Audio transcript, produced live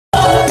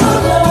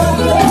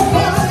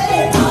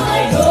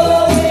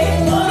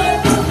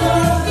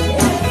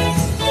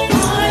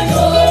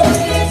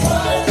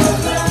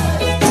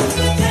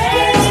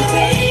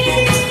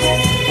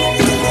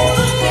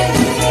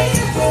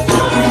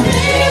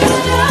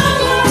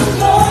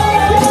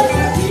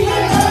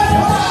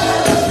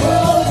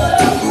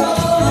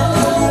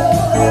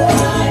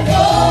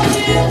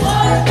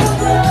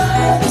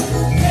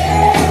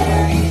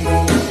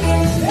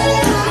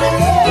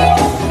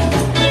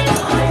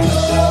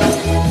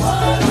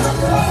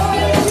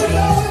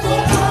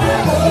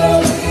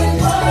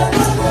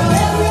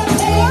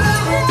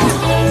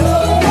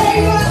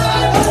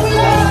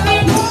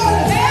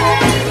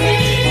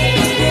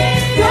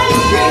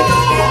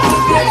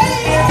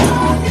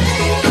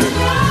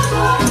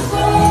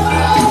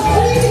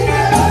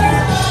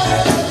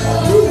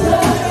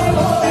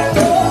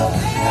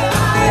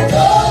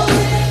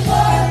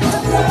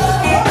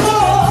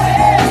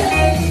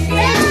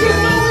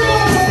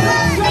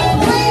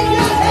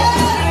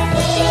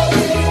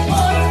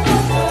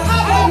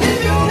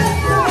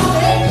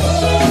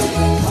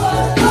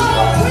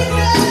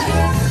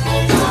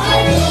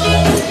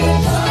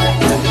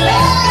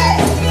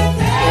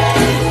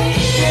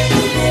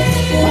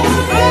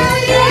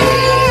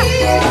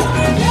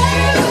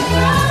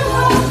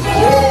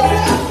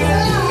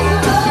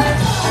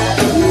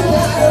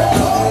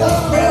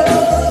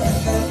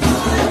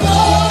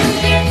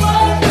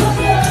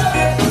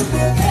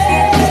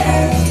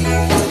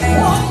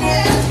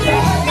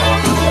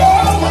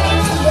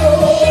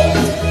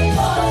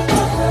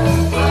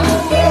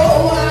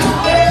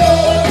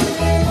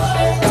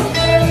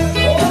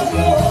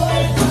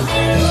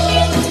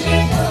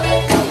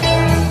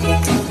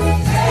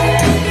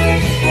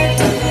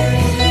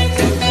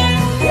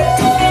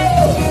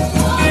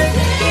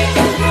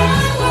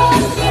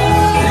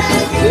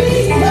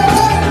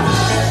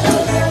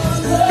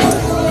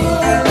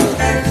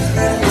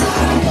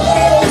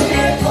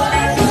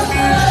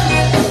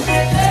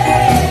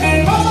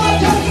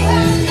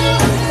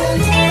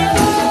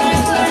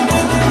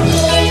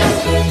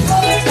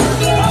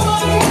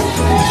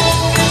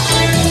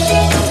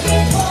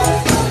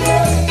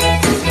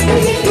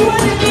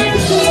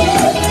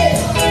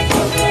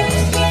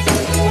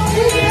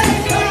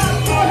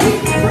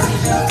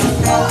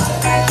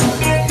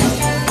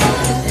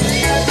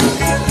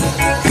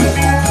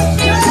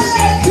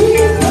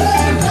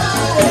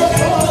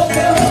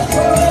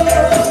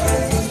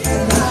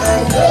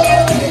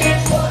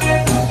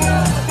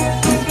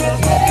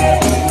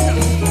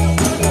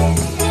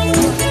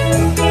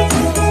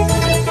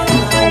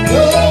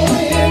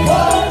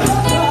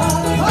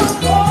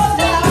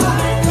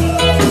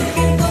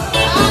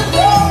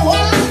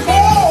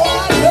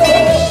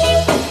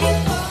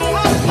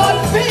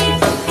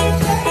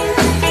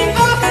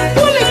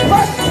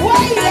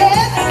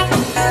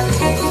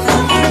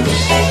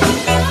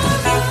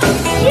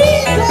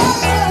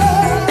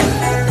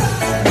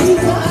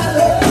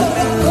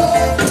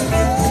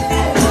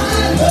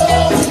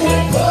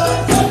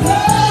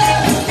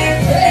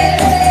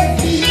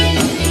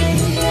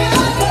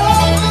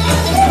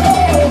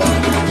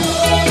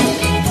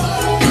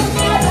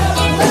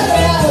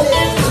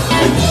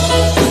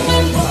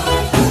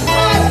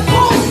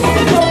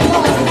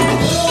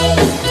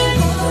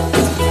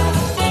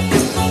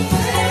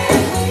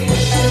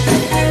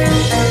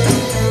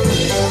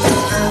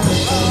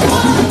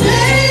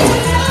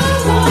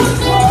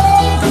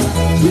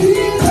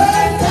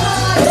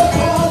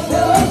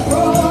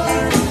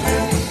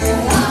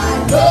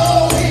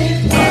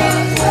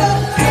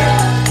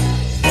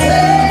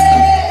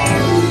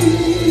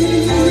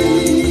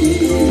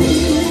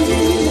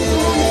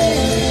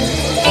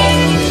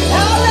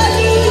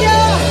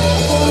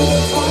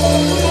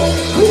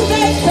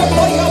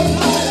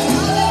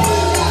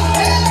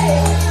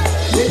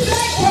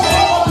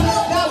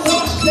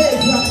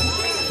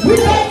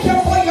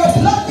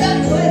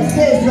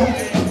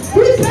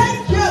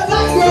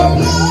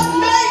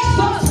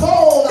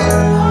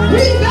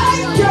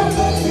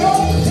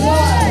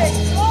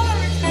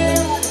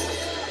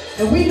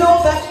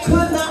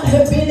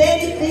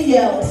nothing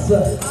else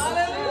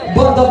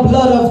but the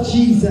blood of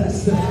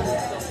Jesus.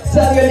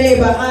 Tell your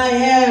neighbor, I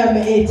am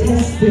a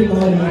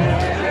testimony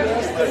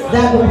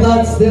that the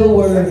blood still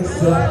works.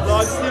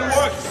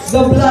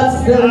 The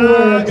blood still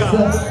works.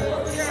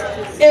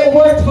 It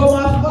worked for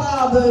my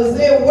fathers.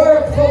 It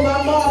worked for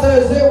my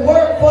mothers. It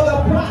worked for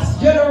the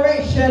past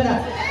generation.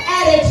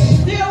 And it's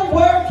still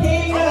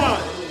working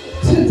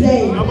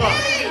today.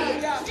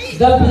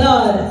 The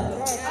blood,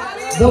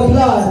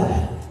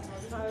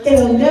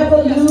 it'll never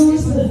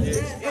lose.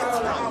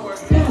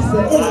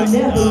 Pastor, it'll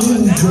never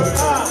lose.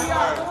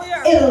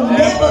 It'll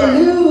never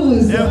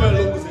lose.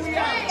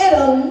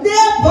 It'll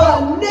never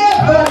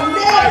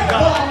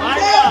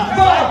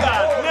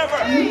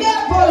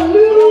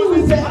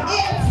lose its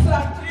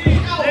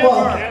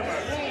power.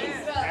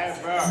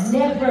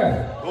 Never.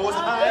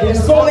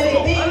 There's so many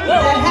things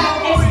that have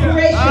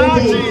expiration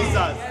dates.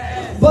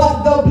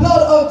 But the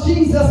blood of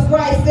Jesus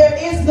Christ, there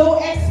is no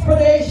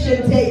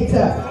expiration date.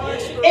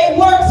 It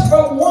works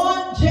from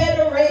one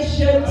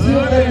generation to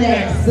the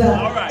next.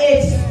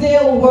 It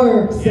still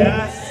works.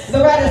 The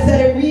writer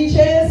said it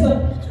reaches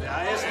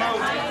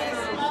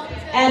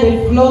and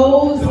it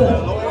flows.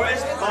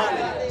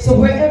 So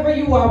wherever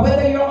you are,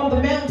 whether you're on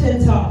the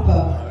mountaintop,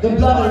 the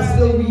blood will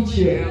still reach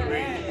you.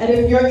 And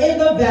if you're in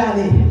the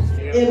valley,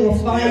 it will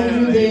find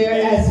you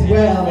there as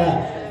well.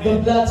 The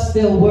blood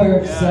still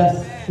works.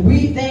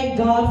 We thank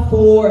God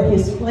for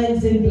his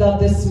cleansing blood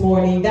this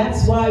morning.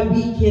 That's why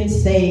we can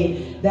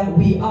say that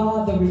we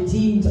are the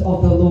redeemed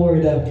of the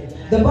Lord.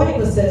 The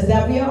Bible says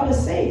that we ought to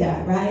say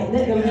that, right?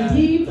 Let the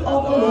redeemed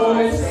of the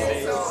Lord,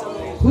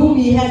 whom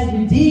he has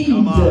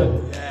redeemed,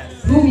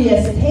 whom he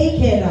has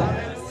taken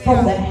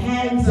from the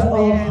hands of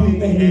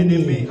the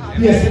enemy.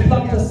 He has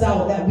plucked us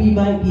out that we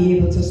might be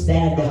able to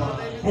stand.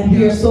 And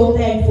we are so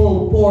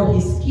thankful for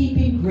his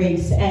keeping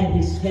grace and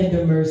his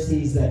tender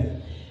mercies.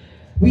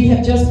 We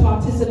have just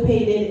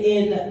participated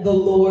in the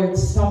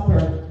Lord's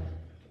Supper.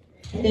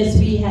 And as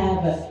we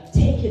have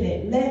taken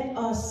it, let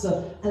us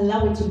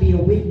allow it to be a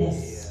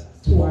witness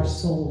to our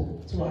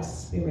soul, to our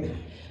spirit.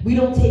 We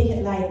don't take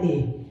it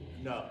lightly.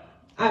 No.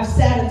 I've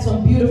sat at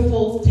some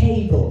beautiful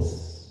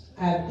tables.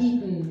 I've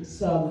eaten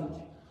some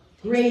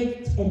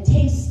great and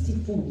tasty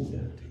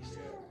food.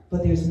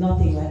 But there's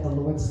nothing like the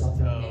Lord's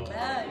Supper.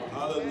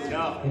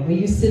 And when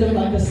you sit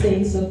among the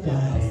saints of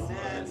God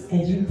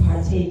and you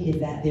partake in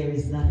that, there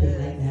is nothing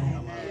like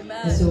that.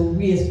 And so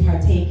we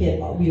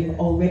have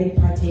already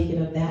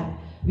partaken of that.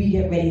 We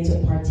get ready to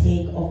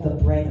partake of the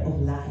bread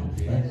of life,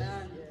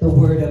 the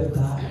word of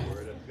God.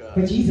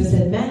 For Jesus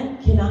said, man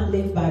cannot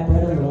live by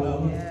bread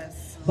alone,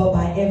 but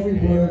by every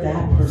word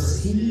that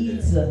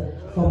proceeds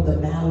from the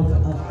mouth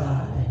of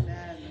God.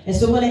 And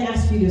so I want to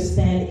ask you to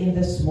stand in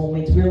this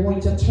moment. We're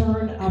going to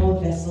turn our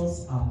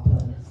vessels up.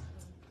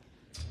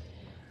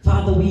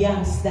 Father, we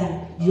ask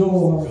that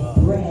your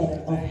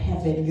bread of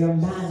heaven, your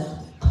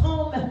manna,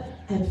 come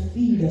and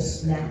feed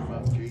us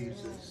now.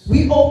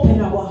 We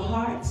open our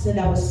hearts and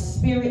our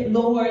spirit,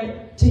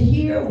 Lord, to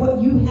hear what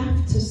you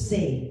have to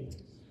say.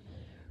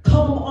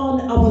 Come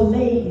on our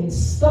lane,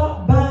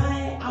 stop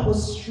by our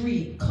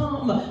street,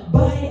 come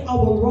by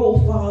our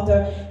road,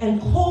 Father,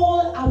 and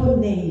call our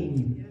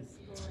name.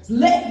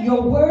 Let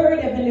your word,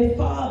 Heavenly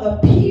Father,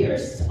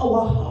 pierce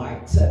our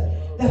hearts,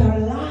 that our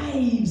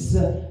lives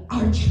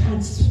are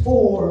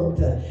transformed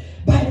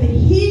by the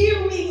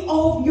hearing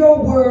of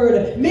your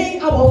word. May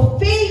our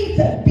faith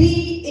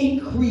be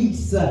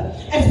increased.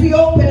 As we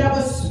open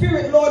our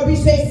spirit, Lord, we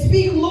say,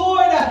 speak,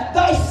 Lord,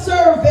 thy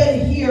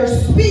servant here.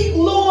 Speak,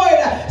 Lord,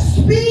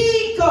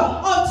 speak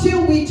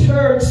until we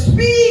turn.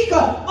 Speak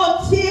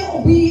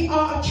until we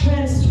are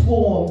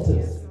transformed.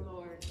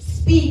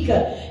 Speak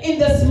in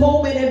this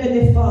moment,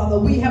 Heavenly Father.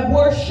 We have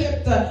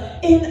worshipped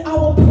in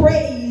our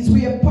praise.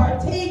 We have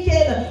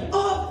partaken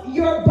of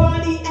your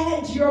body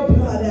and your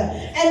blood.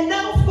 And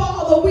now,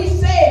 Father, we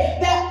say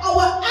that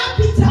our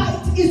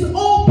appetite is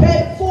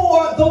open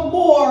for the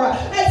more.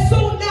 And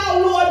so now,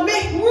 Lord,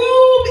 make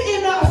room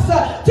in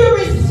us to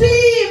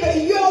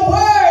receive your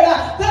word,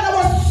 that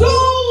our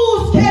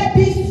souls can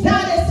be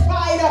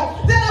satisfied,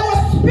 that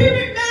our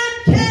spirit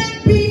man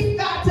can be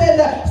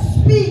fattened.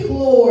 Speak,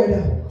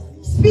 Lord.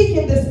 Speak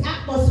in this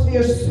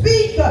atmosphere.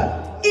 Speak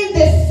in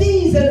this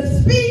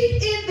season.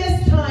 Speak in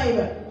this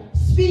time.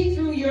 Speak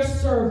through your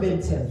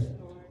servant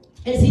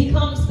as he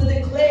comes to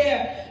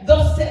declare,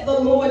 thus said the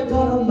Lord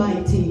God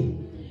Almighty.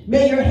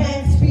 May your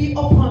hands be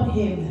upon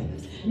him.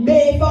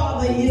 May,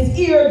 Father, his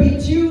ear be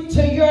tuned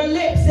to your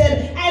lips.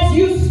 And as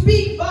you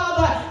speak,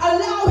 Father,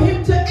 allow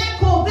him to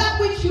echo that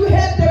which you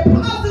have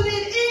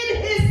deposited in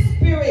his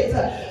spirit.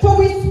 For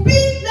we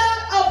speak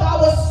not of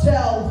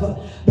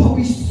ourselves, but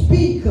we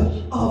speak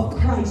of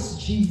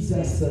Christ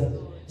Jesus.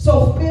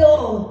 So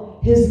fill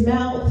his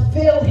mouth,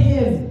 fill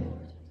him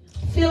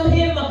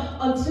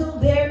until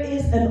there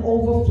is an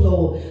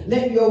overflow.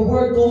 Let your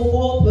word go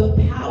forth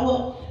with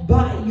power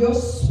by your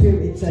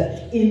spirit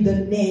in the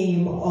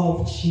name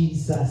of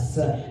Jesus.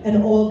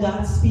 And all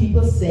God's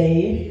people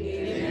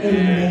say,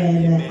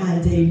 Amen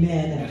and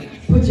amen.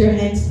 Put your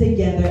hands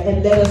together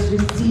and let us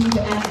receive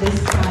at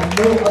this time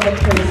no other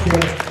person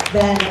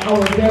than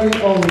our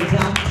very own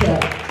Dr.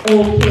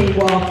 O.K.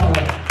 Walker.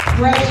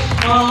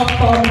 Fresh off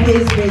from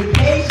his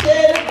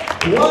vacation.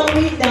 1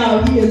 week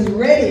now, he is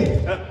ready.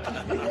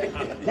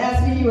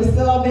 Last week he was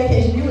still on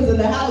vacation. He was in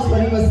the house,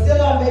 but he was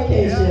still on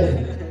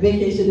vacation.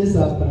 Vacation is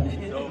over.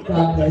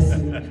 God bless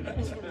you.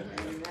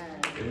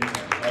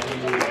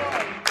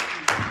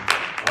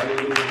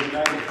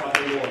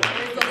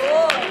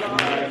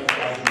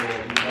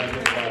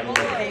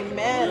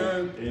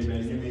 Amen.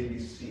 Amen. You may be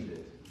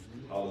seated.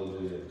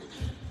 Hallelujah.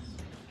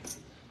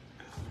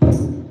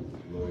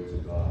 Glory to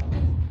God.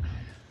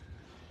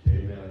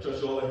 Amen.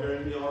 Church, you all are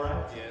hearing me all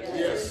right?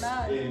 Yes.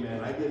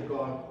 Amen. I give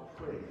God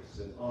praise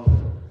and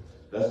honor.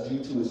 That's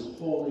due to his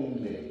holy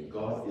name.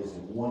 God is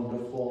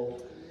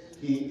wonderful.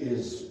 He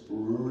is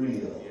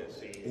real.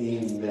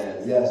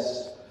 Amen.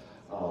 Yes.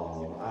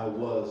 I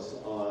was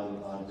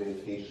on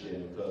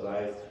vacation because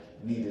I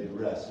needed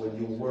rest. When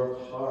you work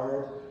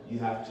hard, you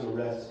have to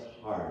rest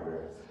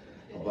harder.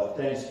 But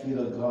thanks be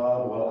to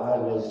God, while I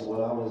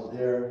was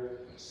there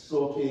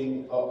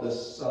soaking up the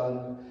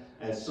sun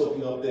and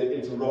soaking up the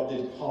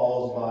interrupted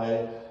calls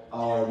by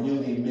our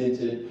newly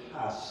minted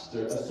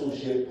pastor,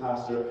 associate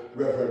pastor,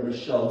 Reverend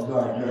Michelle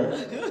Gardner.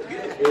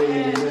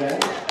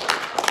 Amen. So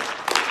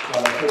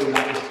I'll tell you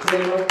that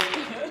disclaimer.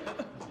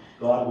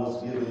 God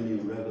was giving you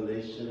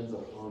revelations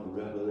upon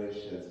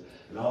revelations.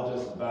 And I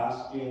was just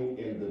basking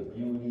in the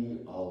beauty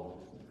of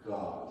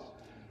God.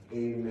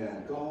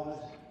 Amen. God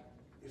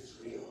is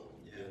real.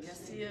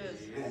 Yes, he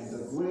is. And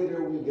the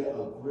greater we get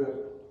a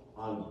grip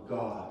on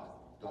God,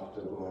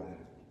 Dr. Gordon,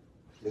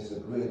 is the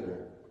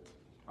greater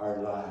our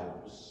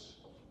lives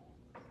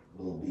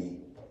will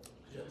be.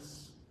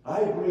 Yes.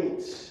 I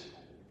greet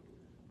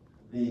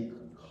the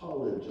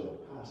College of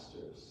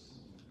Pastors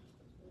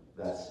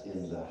that's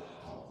in the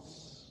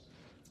house.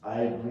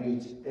 I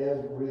greet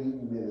every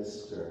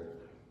minister.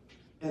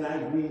 And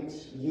I greet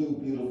you,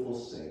 beautiful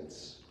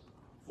saints.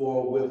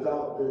 For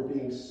without there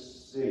being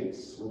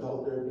saints,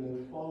 without there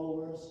being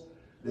followers,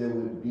 there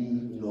would be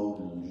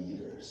no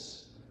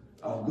leaders.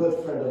 A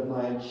good friend of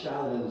mine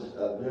challenged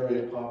a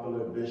very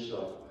popular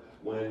bishop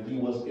when he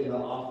was in the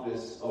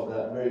office of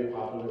that very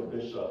popular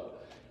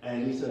bishop.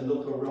 And he said,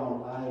 look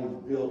around, I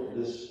built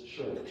this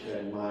church.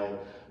 And my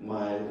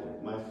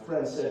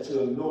friend said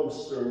to him, no,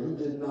 sir, you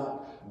did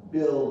not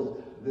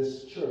build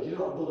this church. You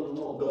don't build it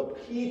alone. The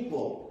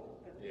people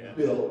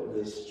built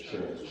this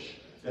church.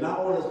 And I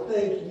want to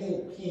thank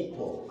you,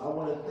 people. I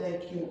want to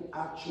thank you,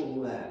 actual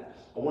land.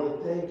 I want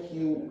to thank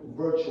you,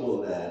 virtual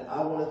land.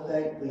 I want to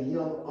thank the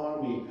young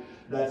army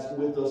that's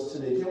with us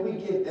today. Can we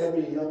give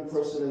every young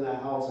person in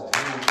that house a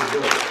hand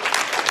today?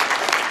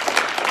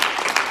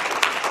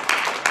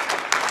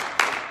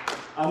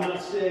 I'm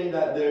not saying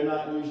that they're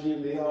not usually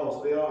in the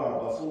house. They are.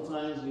 But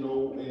sometimes, you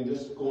know, in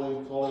just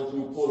calling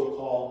through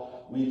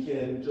protocol, we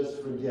can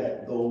just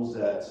forget those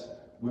that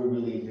we're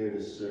really here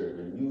to serve.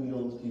 And you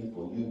young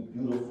people, you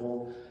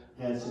beautiful,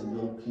 handsome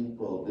young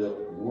people, the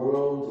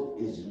world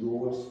is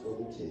yours for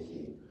the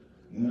taking.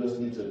 You just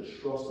need to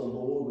trust the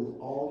Lord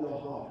with all your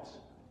heart.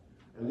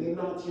 And lean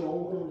not to your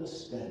own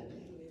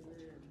understanding.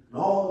 In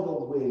all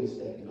your ways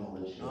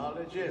acknowledge him.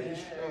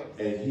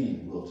 And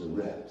he will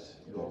direct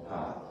your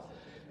path.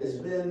 It's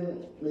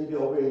been maybe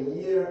over a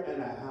year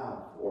and a half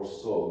or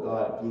so,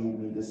 God gave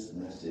me this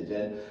message.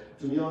 And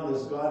to be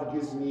honest, God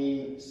gives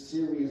me a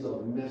series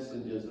of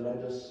messages that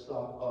I just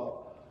stop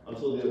up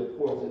until the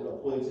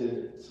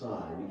appointed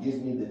time. He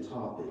gives me the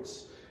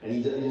topics. And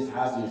he just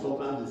has me.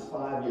 Sometimes it's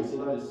 5 years,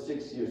 sometimes it's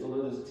 6 years,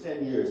 sometimes it's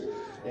 10 years.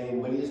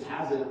 And when he just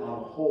has it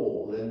on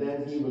hold, and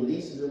then he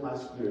releases in my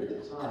spirit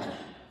the time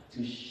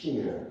to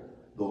share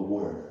the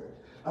word.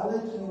 I'd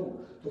like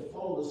you to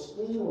follow the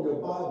screen on your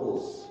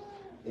Bibles.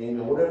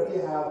 Amen. Whatever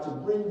you have to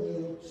bring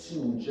you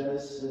to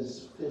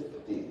Genesis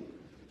 50,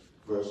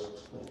 verse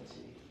 20.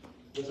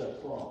 There's a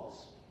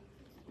clause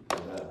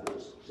in that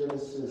verse.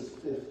 Genesis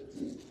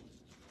 50,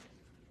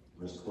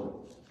 verse 20.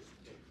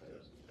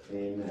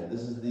 Amen.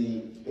 This is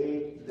the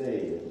 8th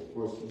day of the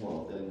first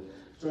month. And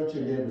turn to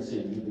your neighbor and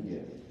say, new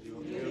beginning.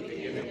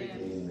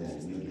 Amen.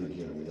 New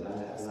beginning.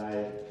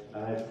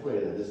 And I pray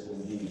that this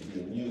will be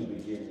the new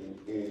beginning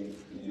in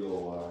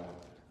your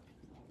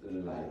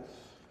life.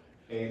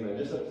 Amen.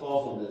 Just a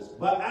pause on this.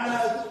 But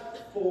as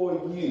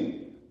for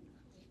you,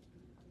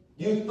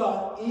 you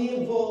thought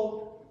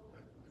evil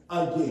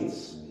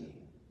against me,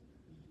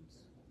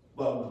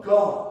 but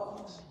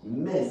God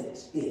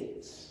meant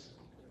it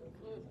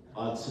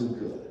unto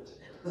good.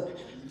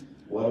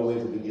 What a way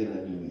to begin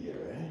a new year,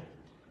 right?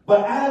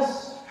 But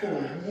as for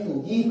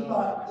you, ye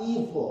thought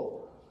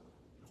evil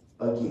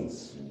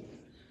against me,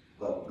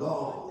 but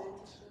God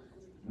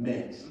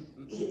meant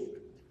it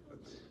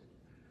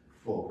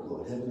for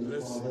good. Heavenly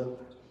Father,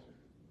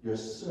 your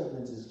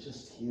servant is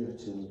just here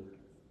to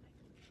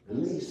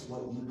release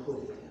what you put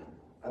in him.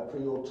 I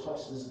pray you'll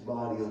touch this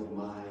body of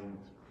mine,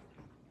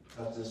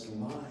 touch this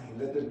mind.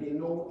 Let there be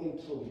no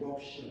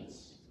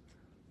interruptions.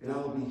 And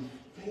I'll be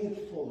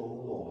faithful,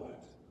 O Lord,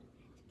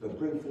 to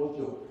bring forth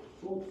your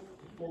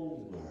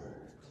fruitful word.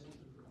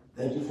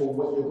 Thank you for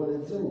what you're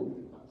going to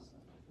do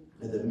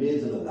in the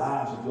midst of the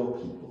lives of your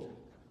people.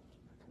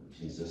 In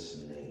Jesus'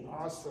 name.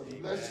 Awesome.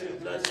 Bless you.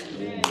 Bless you.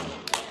 Amen.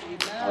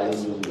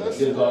 Hallelujah.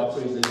 Give God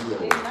praise and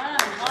glory.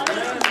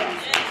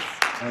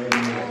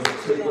 Amen.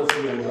 Just take what's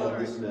yours out of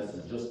this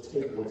message. Just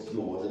take what's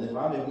yours. And if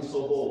I may be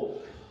so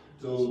bold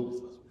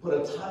to put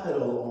a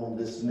title on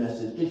this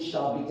message, it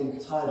shall be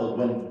entitled,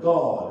 When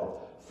God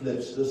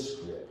Flips the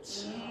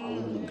Script.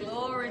 Hallelujah.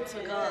 Glory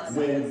to God.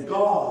 When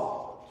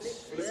God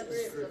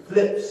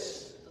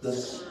flips the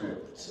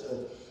script.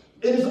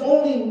 It is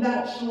only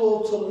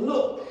natural to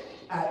look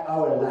at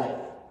our life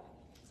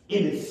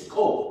in its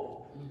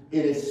scope,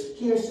 in its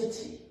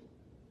scarcity,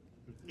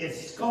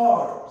 its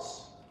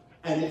scars,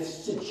 and its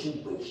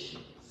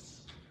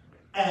situations,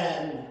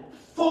 and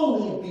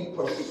fully be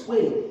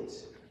persuaded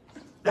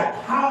that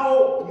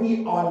how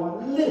we are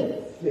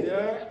living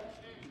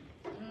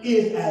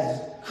is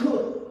as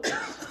good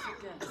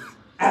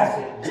as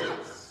it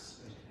gets.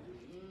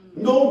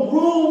 No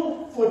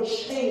room for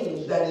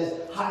change that is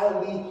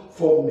highly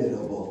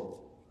formidable.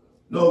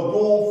 No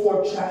room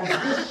for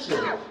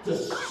transition to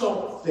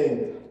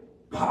something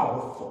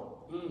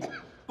powerful.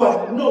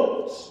 But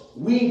note,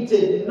 we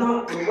did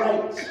not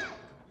write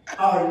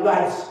our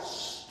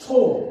life's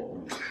story.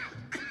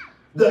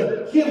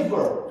 The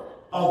giver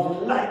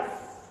of life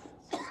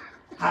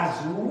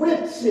has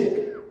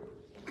written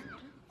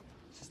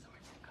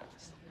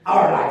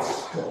our life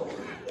story.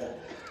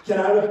 Can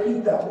I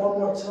repeat that one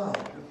more time?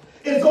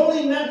 It's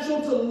only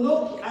natural to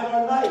look at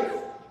our life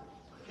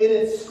in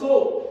its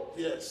scope,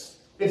 its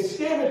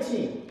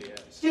scarcity,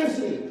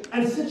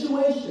 and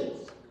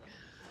situations,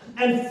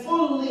 and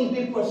fully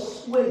be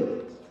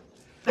persuaded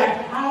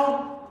that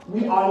how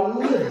we are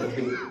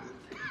living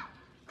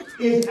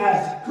is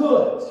as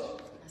good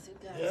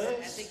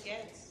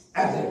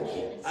as it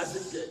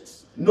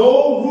gets.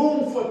 No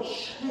room for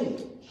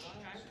change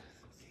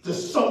to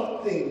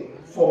something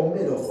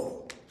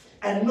formidable,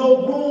 and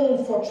no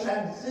room for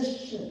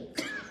transition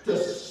to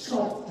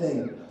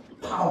something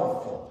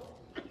powerful.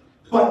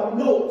 But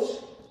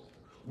note,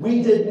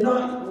 we did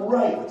not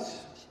write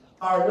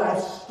our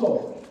life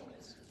story.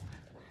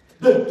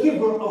 The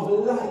giver of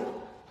life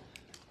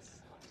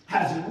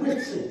has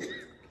written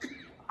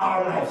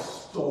our life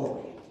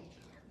story.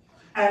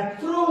 And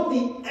through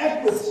the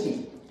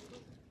equity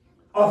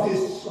of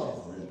his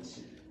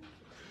sovereignty,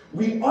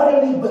 we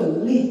utterly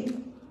believe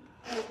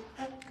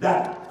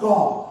that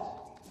God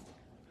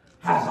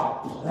has a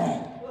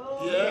plan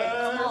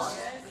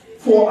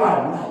for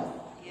our life.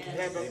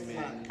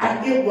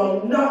 And it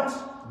will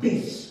not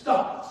be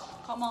stopped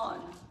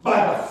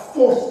by the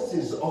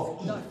forces of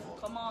evil.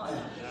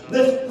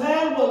 This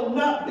plan will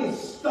not be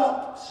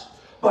stopped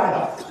by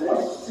the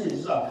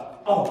forces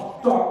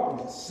of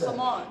darkness.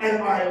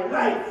 And our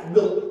life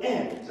will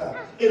end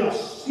in a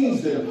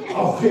season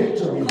of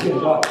victory. Give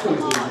God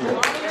praise and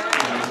glory.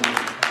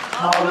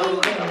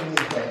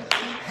 Hallelujah.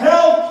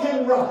 Hell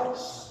can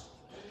rise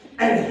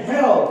and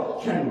hell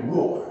can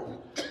roar,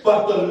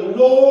 but the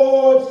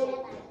Lord's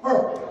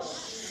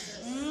purpose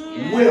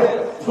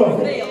will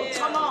prevail.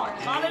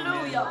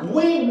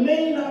 We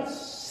may not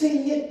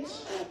see it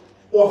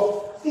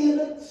or feel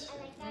it,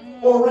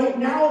 or right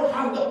now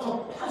have the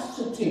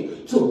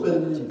capacity to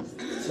believe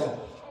it,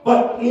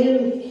 but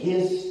in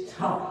his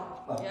time,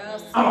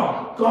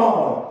 our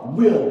God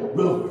will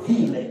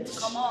reveal it.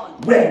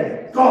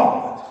 When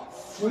God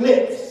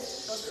flips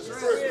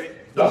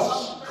the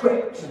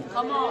script.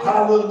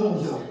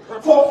 Hallelujah.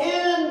 For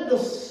in the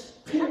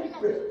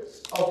spirit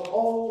of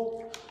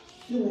all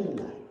human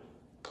life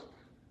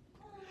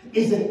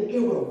is an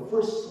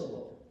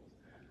irreversible,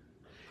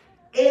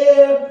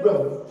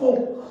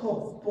 irrevocable,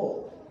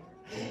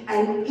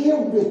 and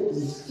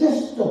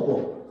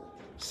irresistible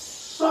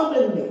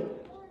summoning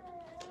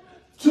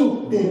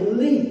to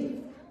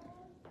believe,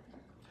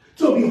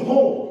 to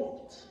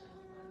behold,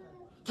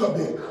 to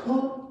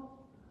become,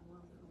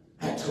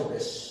 and to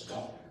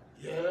restore.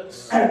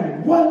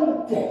 And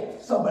one day,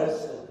 somebody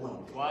said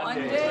one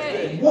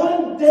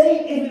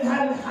day, if it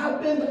hadn't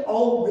happened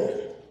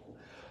already,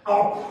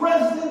 our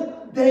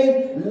present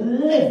day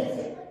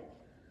living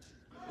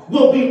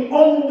will be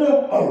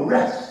under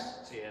arrest.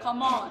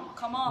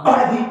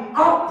 By the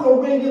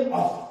operating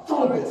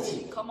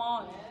authority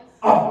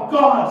of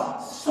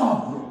God's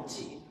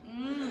sovereignty.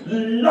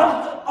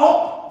 Locked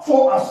up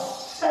for a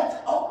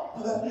setup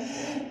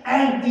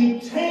and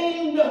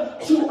detained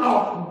to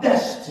our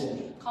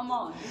destiny.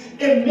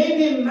 It may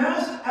be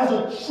masked as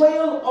a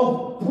trail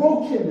of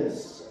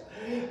brokenness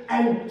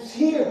and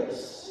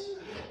tears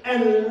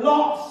and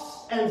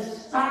loss and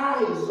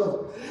sighs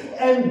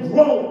and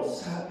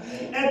groans,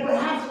 and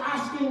perhaps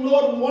asking,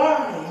 Lord,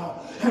 why?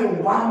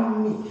 And why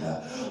me?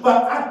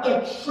 But at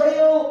the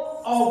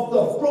trail of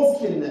the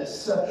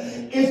brokenness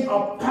is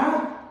a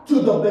path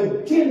to the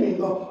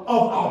beginning of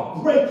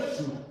our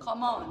breakthrough.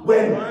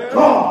 When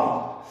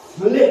God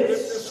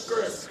flips the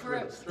script.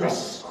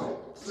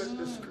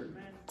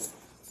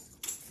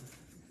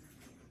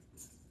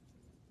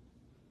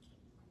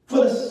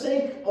 For the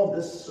sake of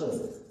the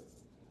sermon,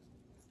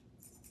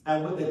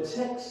 And with the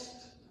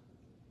text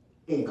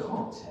in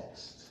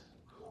context,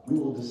 we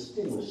will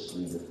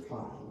distinguishingly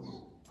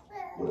define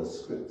what a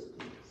script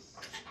is.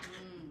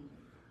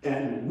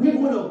 And we're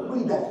going to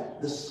agree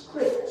that the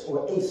script,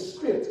 or a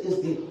script,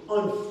 is the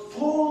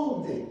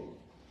unfolding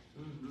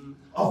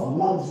of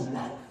one's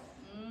life,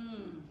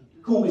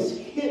 who is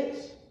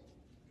hit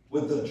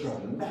with the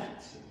dramatic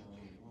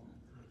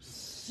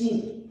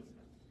scene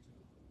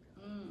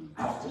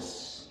after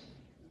scene.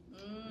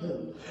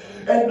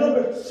 And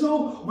number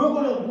two, we're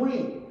going to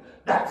agree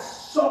that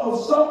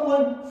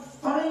someone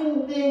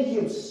finding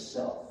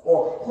himself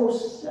or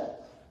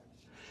herself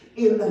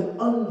in an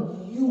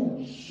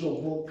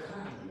unusual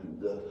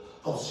kind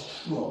of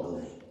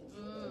struggling.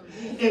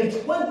 In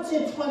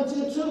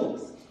 2022,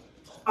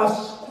 a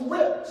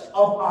script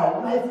of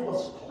our life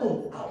was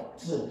played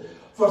out.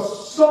 For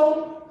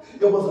some,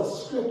 it was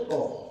a script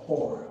of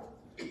horror.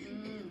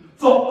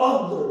 For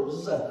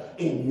others, a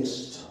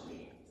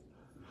mystery.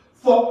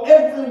 For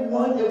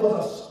everyone, it was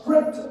a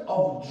script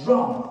of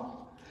drama.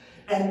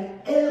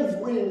 And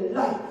every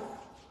life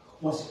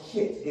was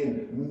hit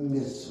in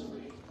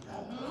misery.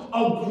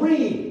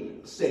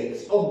 Agreed,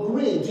 saints.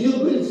 Agreed. Do you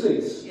agree,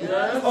 saints?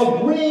 Yes.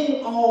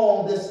 Agreeing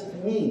on this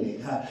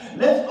meaning.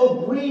 Let's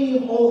agree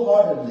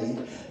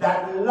wholeheartedly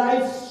that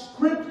life's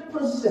script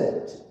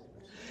presented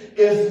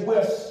is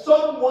where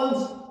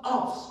someone's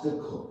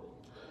obstacle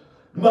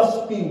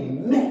must be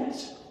met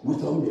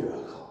with a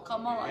miracle.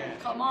 Come on,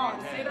 come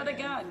on. Say that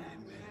again.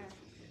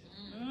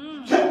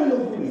 Can we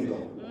agree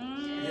though?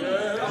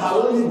 Yes.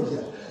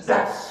 Hallelujah.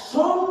 That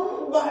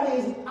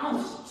somebody's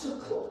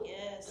obstacle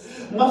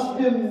must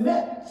be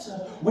met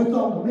with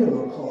a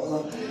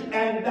miracle.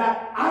 And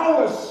that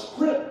our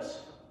script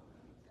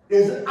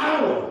is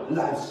our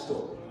life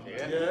story.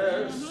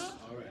 Yes.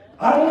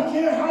 I don't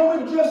care how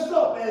we're dressed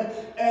up,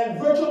 and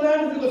virtual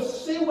land, if you could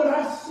see what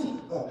I see.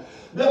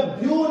 The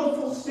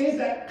beautiful saints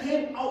that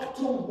came out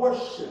to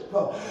worship.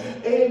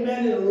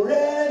 Amen. In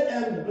red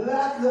and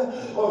black,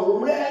 or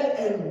red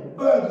and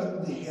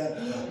burgundy.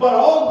 But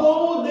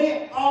although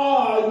they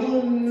are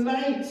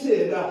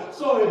united,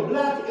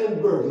 black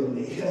and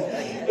burgundy.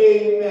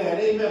 Amen.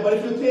 Amen. But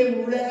if you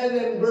came red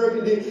and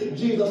burgundy,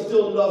 Jesus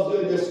still loves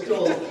you and you're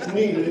still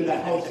needed in the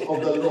house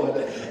of the Lord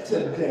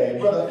today.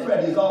 Brother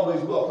Fred is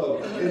always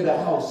welcome in the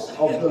house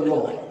of the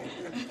Lord.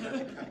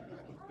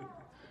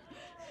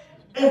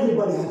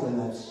 Everybody has a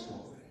life story.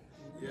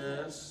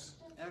 Yes.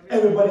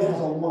 Everybody has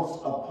a once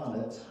upon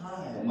a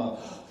time,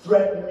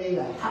 threatening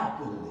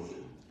happily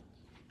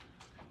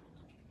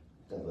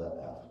ever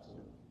after.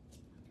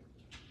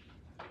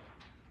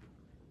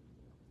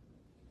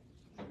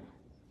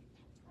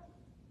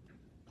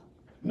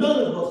 None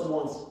of us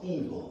wants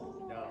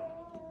evil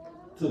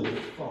to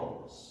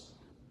befall us.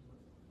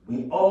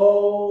 We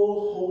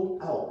all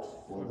hold out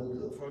for the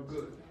good. For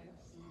good.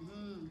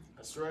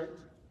 That's right.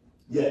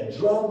 Yet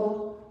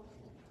drama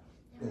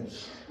and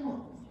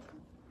trauma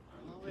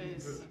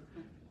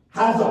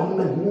has a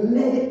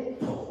magnetic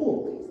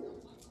pull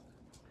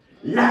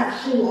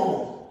latching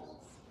on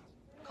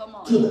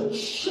to the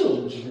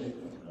children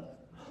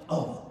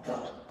of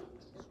God.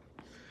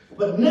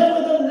 But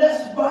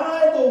nevertheless,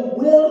 by the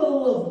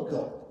will of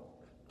God,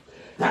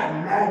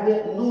 that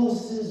magnet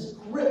loses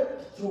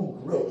grip through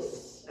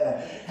grace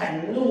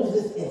and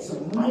loses its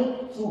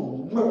might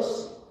through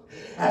mercy.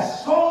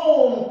 As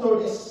Psalm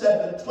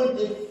 37,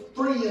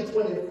 23 and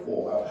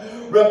 24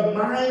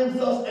 reminds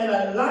us and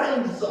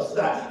aligns us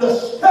that the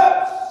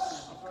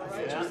steps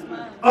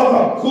of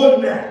a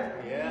good man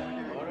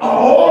are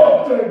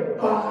ordered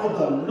by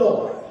the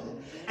Lord,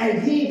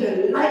 and he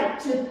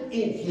delighteth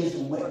in his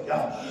way.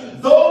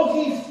 Though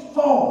he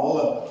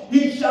fall,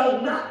 he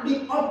shall not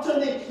be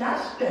utterly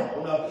cast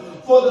down,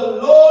 for the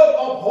Lord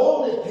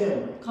upholdeth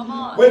him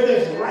with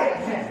his right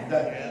hand.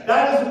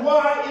 That is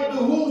why it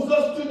behooves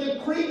us to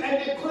decree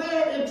and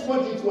declare in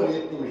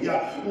 2023.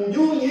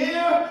 New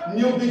year,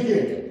 new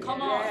beginning.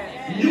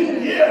 New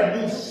year,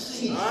 new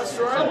season. That's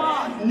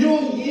right. New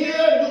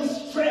year, new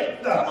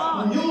strength.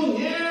 New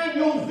year,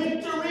 new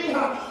victory.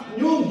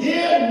 New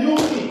year, new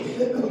me.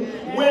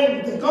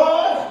 When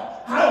God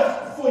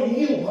has for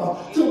you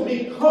to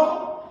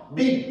become,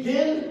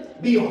 begin,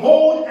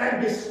 behold,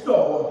 and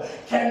bestow,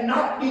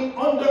 cannot be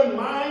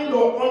undermined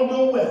or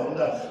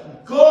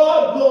underwhelmed.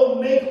 God will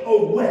make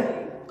a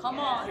way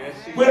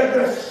where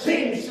there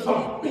seems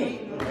to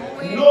be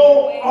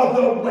no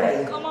other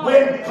way.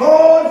 When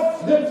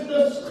God flips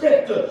the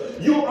script,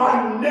 you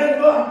are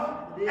never,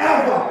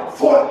 ever,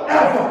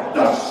 forever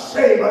the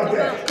same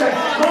again. That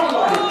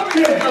somebody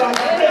give God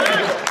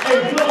praise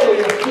and glory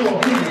to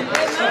obedience.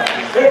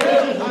 If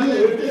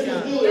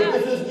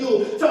this is you,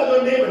 tell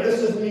your neighbor, this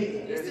is me.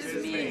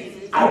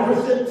 I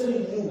present to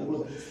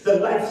you the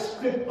life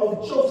script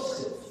of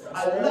Joseph,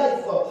 a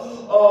life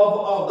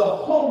of the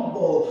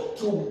humble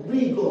to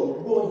regal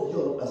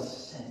royal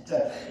ascent.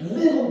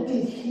 Little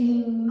did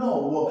he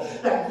know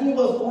that he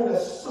was going to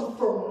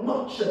suffer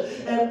much,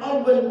 and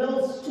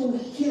unbeknownst to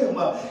him,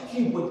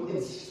 he would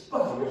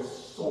inspire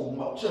so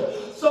much.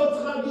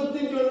 Sometimes you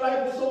think your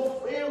life is so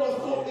frail or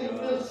so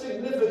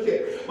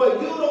insignificant, but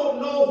you don't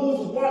know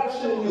who's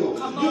watching you.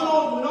 You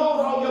don't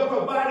know how you're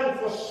providing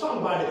for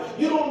somebody.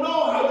 You don't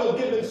know how you're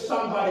giving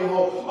somebody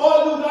hope.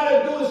 All you got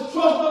to do is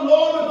trust the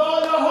Lord with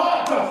all your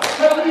heart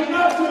and lean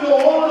not to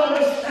your own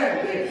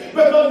understanding.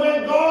 Because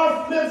when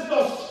God flips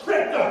the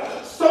script,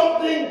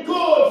 something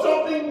good,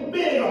 something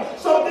big,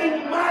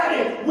 something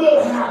mighty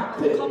will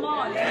happen. Come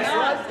on.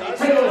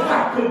 Yes. It'll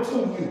happen to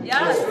you.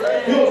 Yes.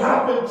 It'll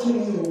happen to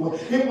you.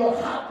 It will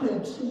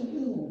happen to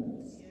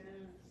you.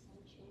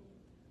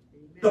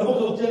 The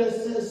book of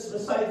Genesis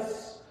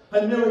recites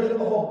a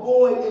narrative of a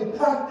boy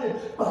impacted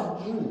by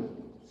dreams.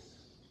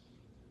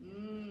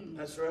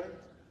 That's right.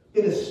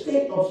 In a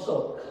state of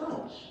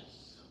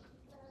subconscious,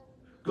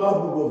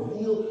 God will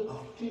reveal a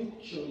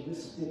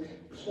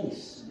futuristic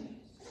placement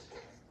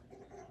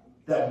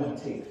that would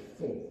take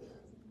faith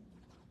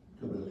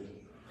to believe.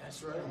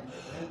 That's right.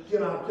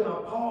 Can I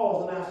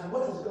pause and ask,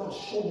 what has God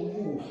shown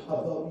you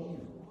about you?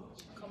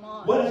 Come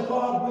on. What has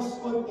God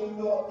whispered in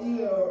your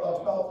ear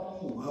about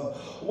you?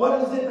 What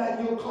is it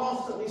that you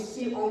constantly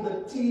see on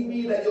the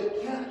TV that you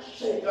can't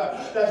shake,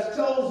 that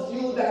tells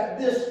you that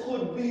this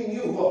could be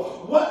you?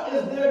 What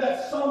is there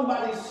that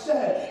somebody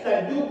said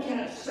that you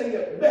can't say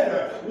it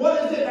better? What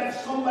is it that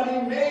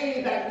somebody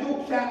made that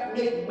you can't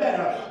make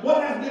better?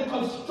 What has been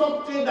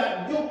constructed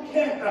that you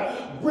can't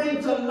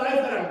bring to life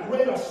at a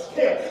greater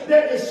scale?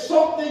 There is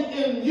something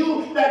in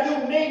you that you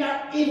may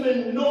not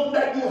even know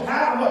that you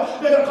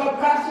have. There's a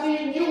capacity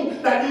in you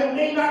that you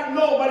may not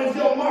know, but it's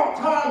your mark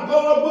time.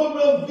 God will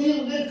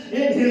reveal it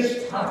in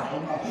his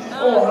time.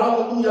 Oh,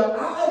 hallelujah.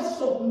 I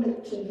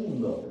submit to you,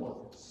 loved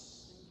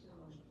ones,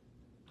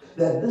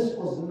 that this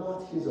was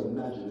not his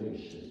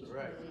imagination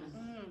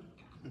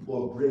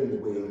or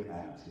brainwave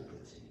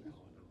activity.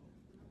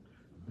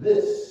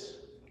 This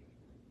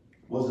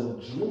was a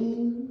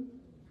dream,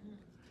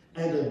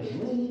 and a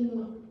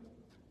dream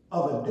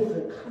of a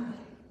different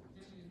kind.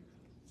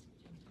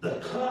 The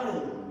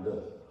kind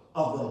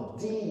of a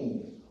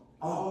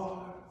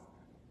D-R-E-A-M.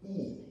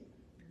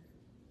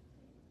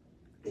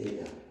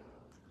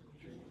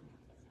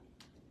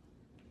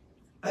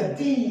 A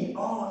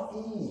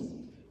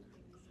D-R-E-A-M.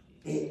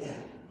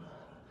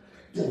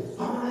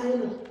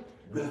 Divine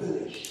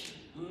revelation.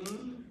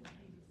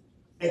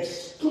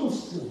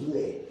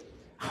 Exclusively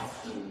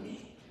after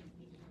me.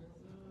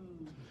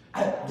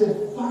 A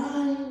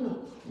divine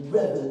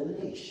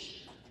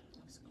revelation.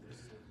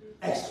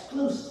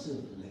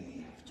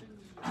 Exclusively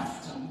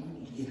after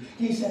me.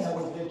 He said I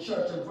was in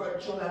church and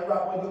virtual and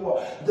right where you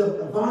are. The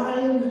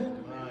divine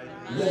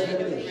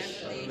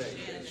revelation.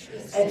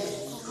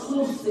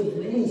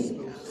 Exclusively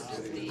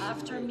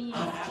After me.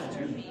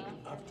 After me.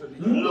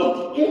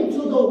 Look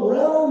into the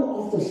realm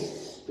of the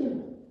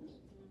spirit.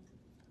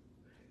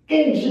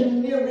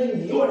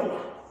 Engineering your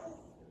life.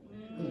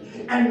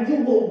 And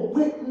you will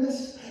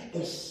witness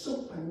a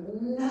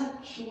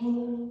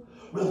supernatural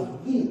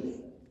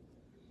revealing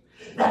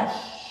that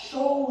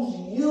shows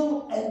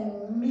you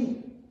and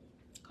me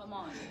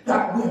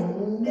that we're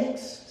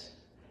next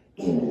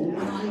in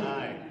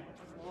line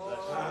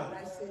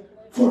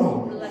for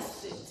a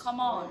blessing. Come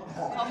on.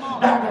 Come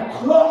on. That the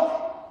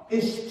clock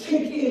is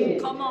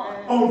ticking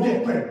on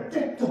the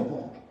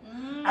predictable.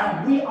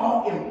 And we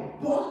are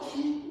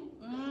embarking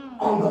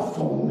on the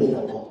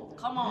formidable.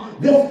 Come on.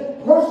 This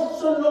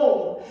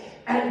personal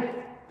and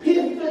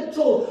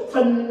pivotal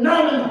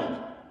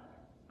phenomenon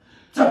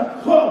to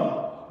come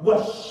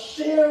was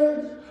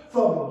shared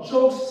from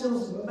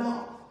Joseph's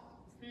mouth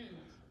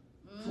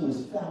to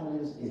his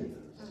family's ears.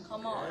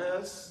 Come on.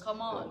 Yes.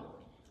 Come on.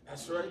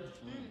 That's right.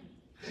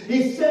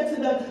 He said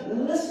to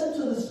them, listen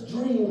to this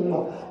dream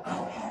I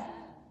had.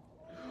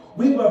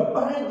 We were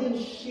binding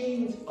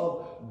sheaves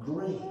of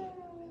grain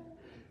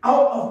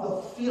out of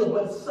the field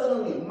when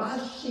suddenly my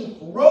sheep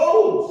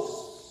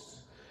rose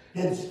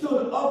and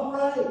stood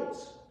upright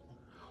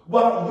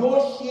while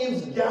your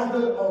sheaves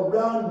gathered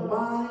around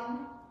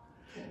mine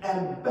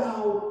and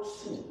bowed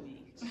to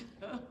me.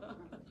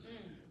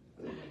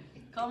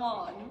 Come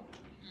on.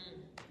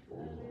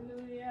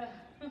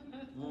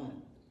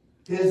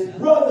 His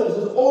brothers,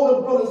 his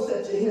older brother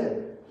said to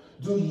him,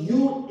 do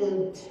you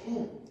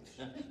intend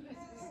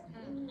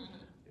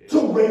to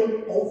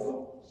reign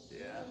over us?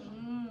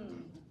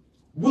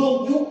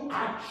 Will you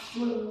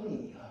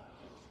actually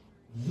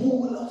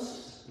rule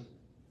us?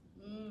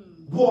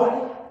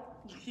 Boy.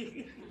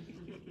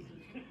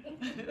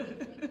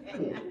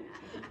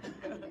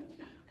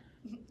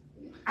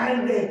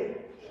 And they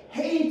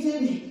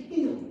hated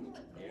him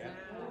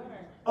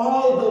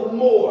all the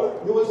more.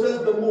 You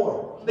says the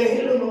more. They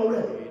hated him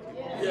already.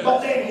 Yes.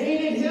 But they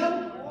hated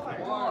him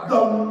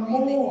the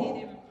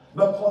more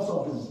because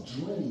of his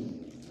dream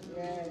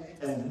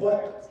and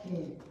what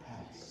he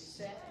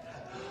has.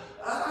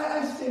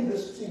 I say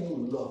this to you,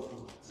 loved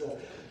ones.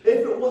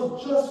 If it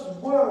was just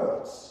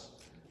words,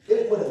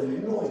 it would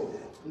annoy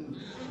them.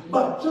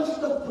 But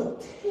just the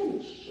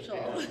potential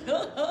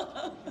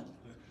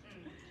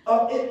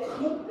of it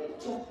coming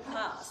to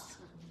pass.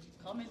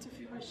 Come into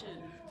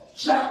fruition.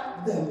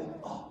 Jack them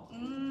up.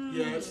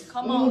 Yes.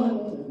 Come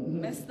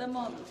on. Mess them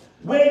up.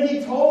 When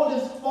he told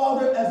his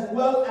father as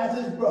well as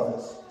his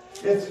brothers,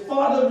 his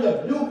father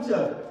rebuked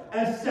him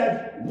and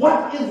said,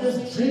 "What is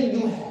this dream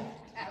you have?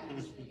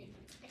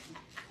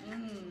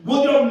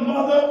 Will your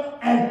mother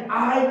and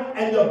I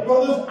and your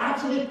brothers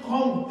actually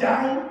come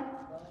down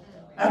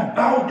and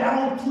bow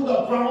down to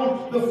the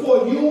ground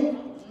before you?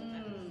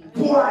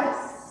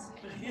 Twice?"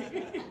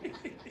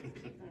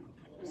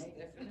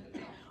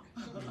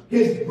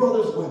 His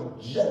brothers were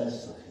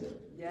jealous of him.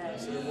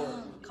 Yes.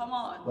 Come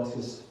on. But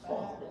his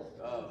father,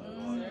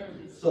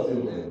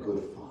 something with a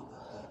good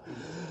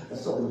father.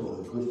 Something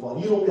with a good father.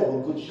 You know we have a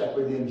good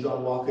shepherd named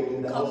John Walker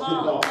in the house.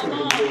 Come on.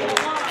 Hallelujah.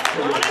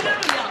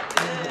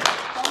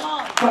 Come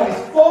on. But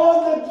his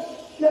father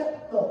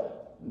kept the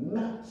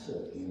matter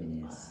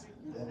in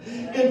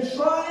mind. In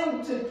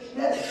trying to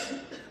catch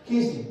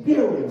his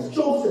bearings,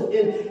 Joseph,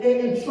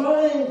 in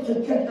trying to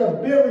catch the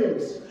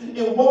bearings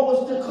in what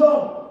was to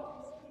come,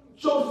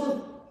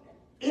 Joseph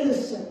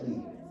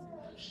innocently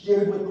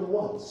shared with the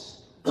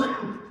ones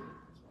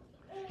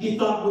he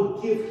thought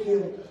would give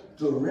him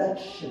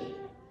direction,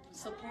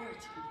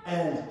 support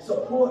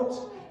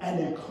and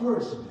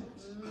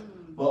encouragement.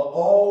 But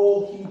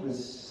all he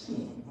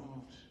received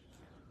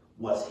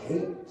was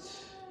hate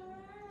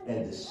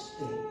and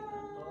disdain.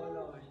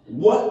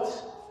 What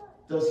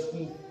does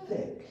he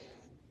think?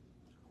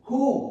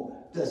 Who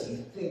does he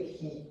think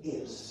he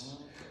is?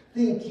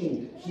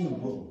 Thinking he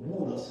will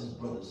wound us, his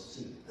brother's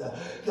seed.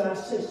 Can I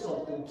say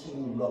something to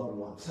you, loved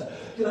ones?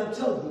 Can I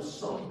tell you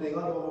something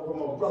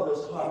from a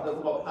brother's heart,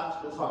 from a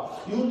pastor's heart?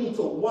 You need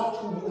to watch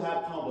who you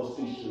have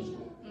conversations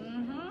with.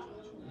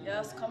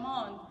 Yes, come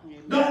on.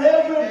 Not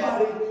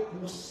everybody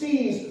who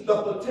sees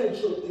the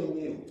potential in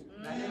you.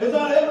 It's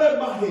not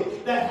everybody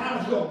that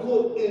has your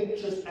good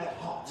interest at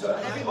heart.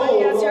 Oh,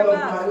 Lord of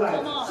my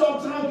life.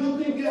 Sometimes you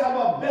think you have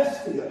a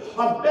bestie.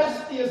 A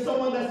bestie is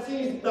someone that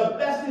sees the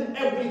best in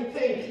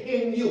everything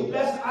in you.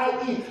 Best,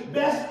 I-E,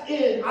 best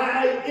in,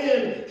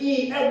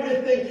 I-N-E,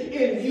 everything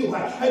in you.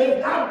 And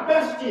if that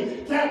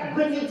bestie can't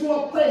bring you to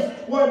a place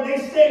where they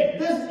say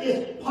this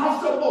is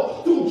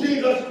possible through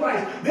Jesus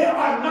Christ, they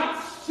are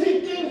not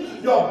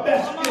seeking your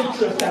best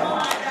interest at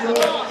heart.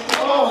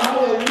 Oh,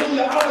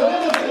 hallelujah. Our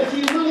innocence,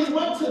 he really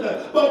went to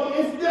them. But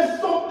if there's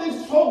something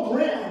so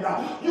grand,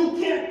 you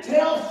can't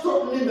tell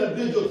certain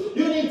individuals.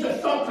 You need to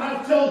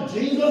sometimes tell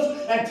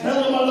Jesus and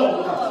tell him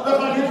alone.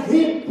 Because if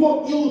he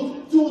put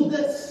you through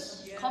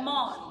this. Come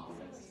on.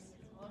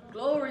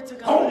 Glory to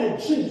God. Only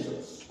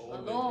Jesus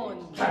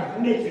alone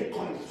can make it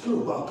come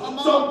through.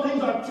 Some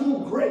things are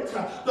too great.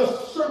 The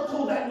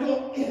circle that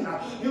you're in,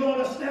 you don't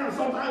understand.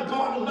 Sometimes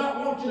God does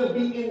not want you to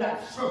be in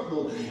that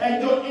circle.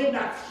 And you're in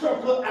that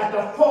circle as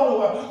a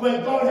follower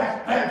when God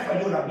has planned for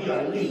you to be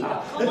a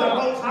leader. It's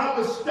about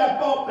time to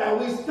step up and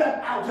we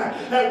step out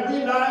and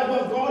realize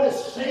what God is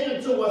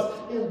saying to us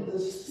in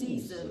this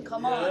season.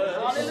 Come on.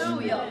 Yes.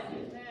 Hallelujah.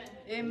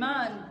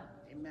 Amen.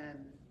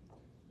 Amen.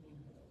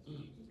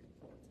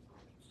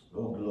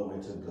 Oh, glory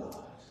to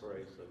God.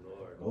 Praise the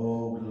Lord.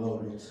 Oh,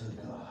 glory to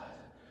God.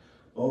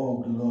 Oh,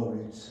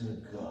 glory to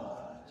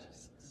God.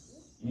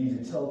 You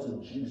need to tell to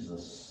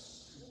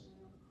Jesus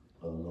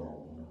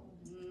alone.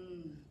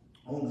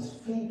 On this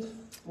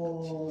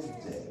fateful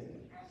day,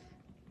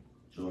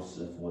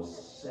 Joseph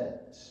was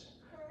sent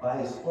by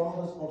his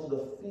fathers onto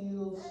the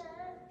fields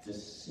to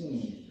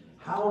see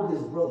how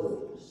his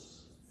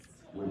brothers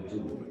were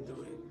doing.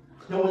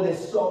 And when they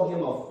saw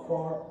him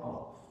afar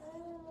off,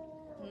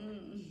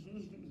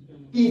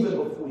 even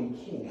before he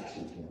came to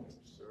him,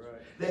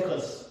 they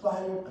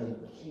conspired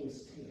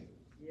against him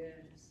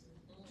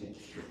to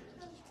kill him.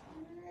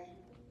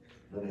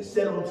 Then they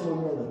said unto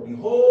another,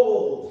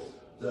 Behold,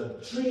 the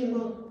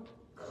dreamer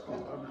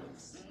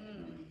comes.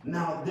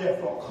 Now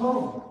therefore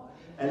come,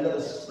 and let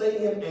us slay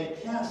him and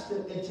cast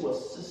him into a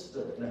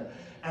cistern,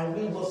 and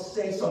we will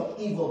say some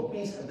evil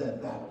beast has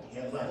devoured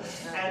him,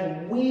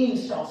 and we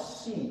shall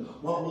see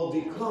what will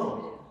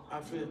become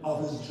of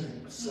his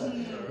dreams.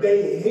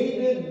 They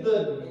hated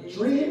the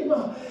dream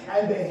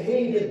and they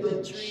hated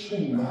the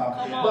dream.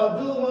 But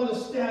do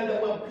understand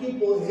that when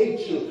people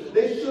hate you,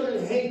 they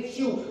shouldn't hate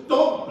you.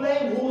 Don't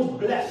blame who's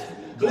blessed.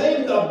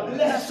 Blame the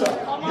blesser.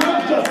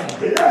 You're just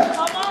blessed.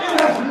 It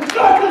has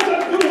nothing to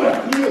do with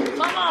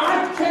you.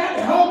 I can't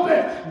help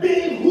it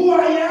being who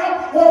I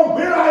am or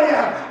where I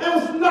am. It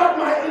was not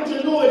my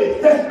ingenuity.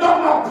 It's not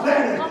my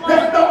planning.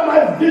 It's not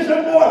my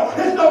vision board.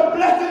 It's the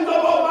blessings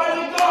of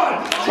Almighty God.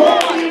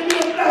 Join me in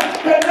being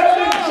blessed. And let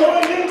me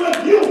join in with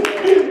you.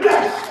 Be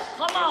blessed.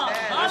 Come on.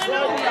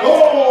 Hallelujah.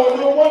 Oh,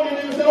 no wonder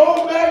they said,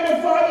 oh,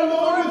 magnify the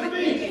Lord with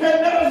me and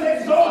let us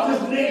exalt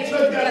his name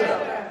together.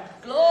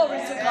 Glory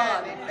to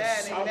God.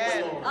 Amen.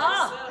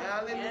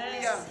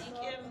 Hallelujah.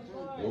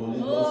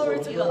 Glory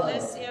to God.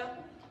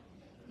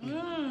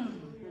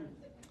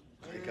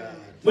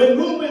 When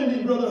Reuben,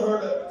 the brother,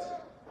 heard it,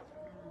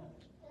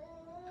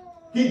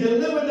 He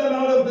delivered them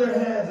out of their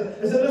hands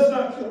and said, let's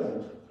not kill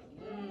him.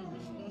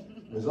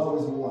 There's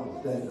always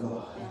one, thank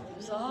God.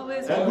 There's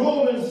always And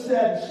one. Reuben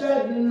said,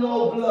 shed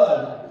no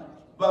blood,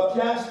 but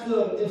cast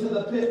them into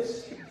the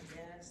pits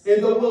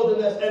in the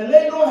wilderness, and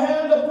lay no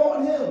hand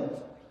upon him,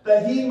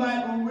 that he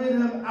might rid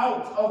him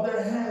out of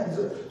their hands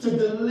to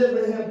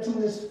deliver him to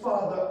his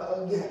father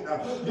again.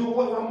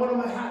 What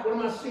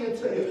am I saying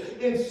to you?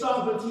 In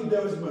sovereignty,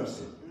 there is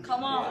mercy.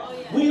 Come on.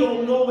 We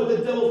don't know what the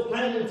devil's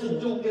planning to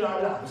do in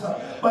our lives.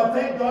 But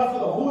thank God for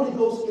the Holy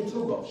Ghost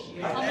interruption.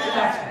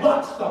 That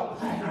blocks the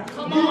plan.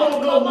 You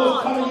don't know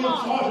what's coming in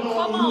charge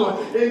on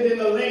you in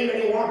the lane that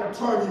you want to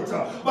turn into.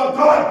 But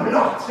God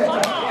blocks it.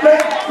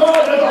 Thank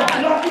God there's a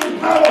blocking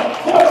power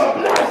for the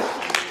blessed.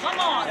 Come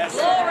on. Yes,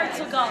 glory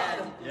to God.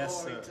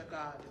 Yes, sir. Glory to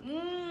God.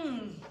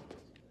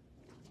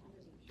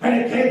 And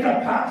it came to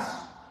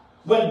pass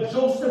when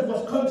Joseph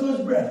was come to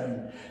his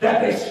brethren that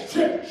they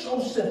stripped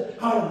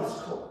Joseph out of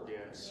his coat.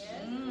 Yes.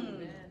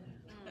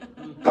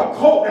 The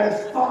coat that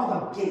his father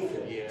gave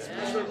him. Yes.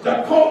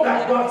 The coat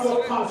that brought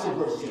forth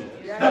controversy.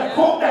 The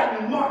coat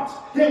that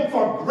marked him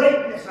for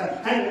greatness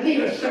and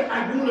leadership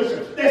and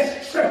rulership.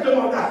 They stripped him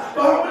of that.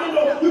 But how many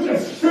know you can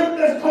strip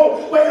this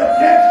coat, but you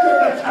can't strip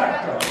the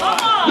character?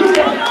 You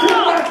can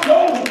strip my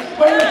clothes,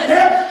 but you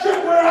can't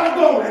strip where I'm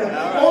going.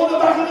 On the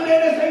back of the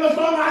day they sing a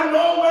song, I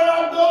know where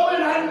I'm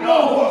going, I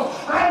know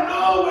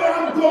where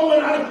I'm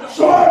going.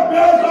 Sword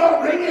bells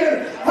are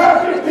ringing,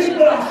 happy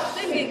people are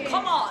Singing.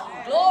 Come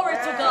on. Glory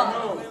to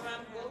God.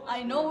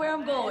 I know where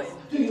I'm going.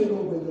 Do you know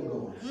where you're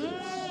going?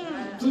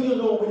 Do you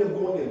know where you're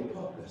going in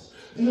purpose?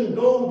 Do you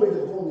know where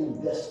you're going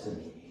in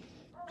destiny?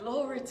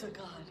 Glory to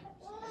God.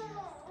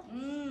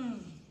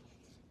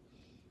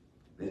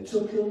 They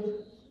took him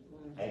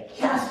and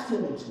cast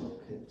him into a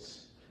pit.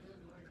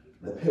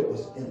 The pit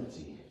was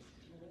empty.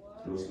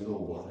 There was no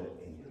water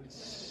in it.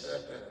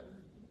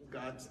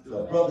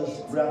 The brothers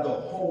grabbed a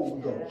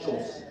hold of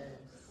Joseph,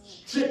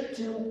 stripped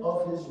him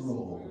of his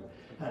robe,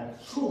 and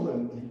threw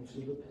him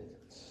into the pit.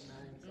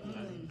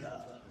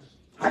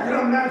 I can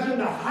imagine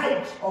the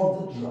height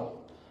of the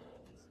drop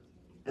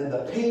and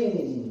the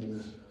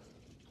pain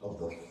of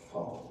the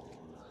fall.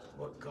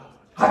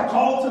 I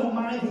call to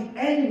mind the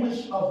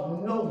anguish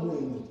of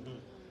knowing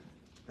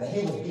that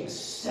he was being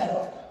set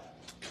up,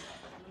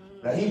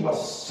 that he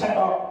was set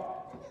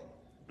up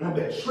and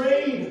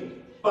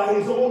betrayed by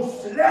his own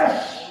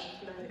flesh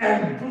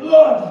and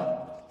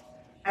blood,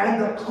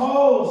 and the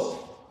cause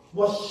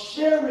was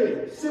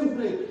sharing,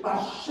 simply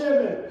by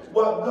sharing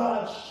what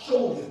God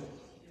showed him.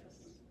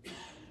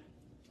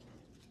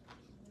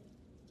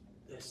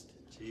 Yes,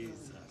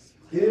 Jesus.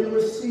 He didn't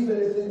receive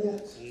anything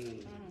yet.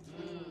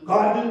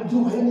 God didn't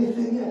do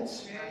anything yet.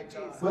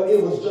 But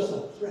it was just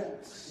a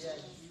threat.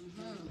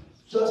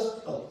 Just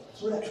a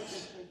threat.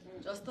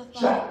 Just a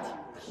thought. Jack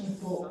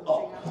people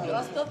up.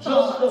 Just a Just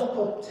thought.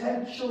 the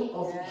potential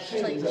of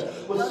change.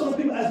 With some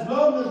people, as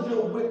long as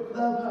you're with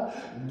them,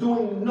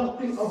 doing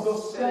nothing of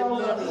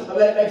yourself,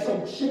 like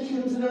some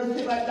chickens and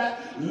everything like that,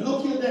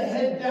 looking their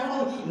head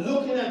down,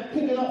 looking and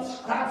picking up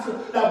scraps,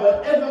 that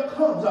whatever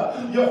comes,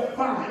 you're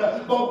fine.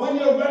 But when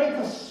you're ready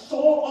to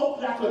soar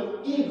up like an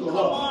eagle,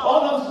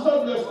 all of a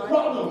sudden there's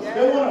problems.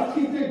 They want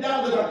to keep you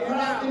down. There's a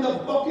crab in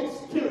the bucket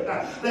spirit.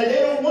 That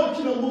they don't want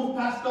you to move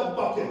past the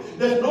bucket.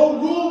 There's no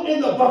room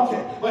in the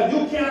bucket, but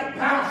you can't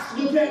pass.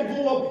 You can't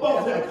go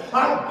above them.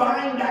 I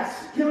bind that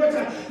spirit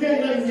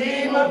in the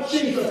name of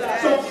Jesus.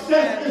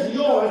 Success is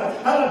yours.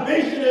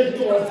 Elevation is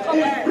yours.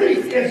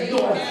 Increase is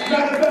yours.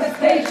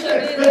 Manifestation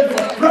is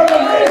yours.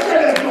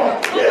 Revelation is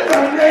yours. In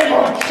the name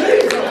of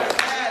Jesus.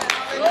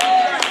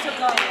 Glory to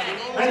God.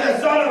 And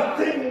there's not a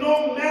thing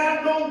no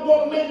man, no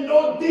woman,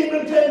 no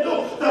demon can do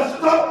to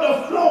stop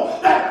the flow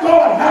that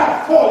God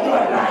has for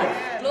your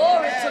life.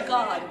 Glory to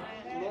God.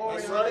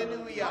 Glory,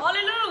 hallelujah.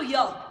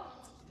 Hallelujah.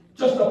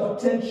 Just the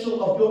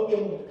potential of your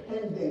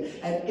impending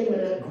and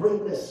imminent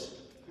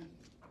greatness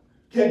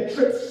can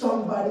trip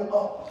somebody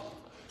up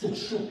to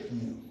trip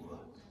you.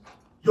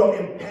 Your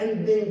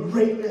impending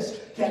greatness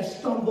can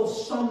stumble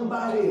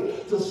somebody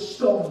to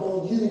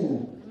stumble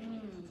you.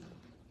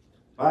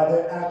 By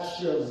their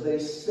actions, they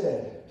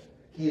said,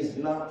 he is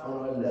not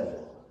on our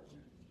level.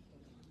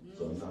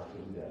 So knock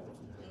him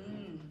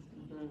down.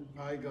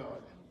 My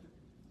God.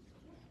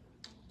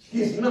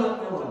 He's not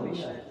on our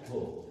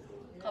level.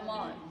 Come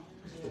on.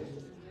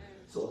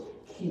 So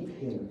keep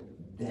him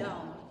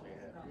down.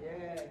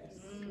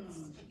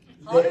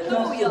 They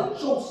Hallelujah. casted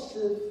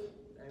Joseph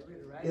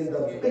in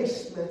the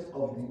basement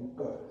of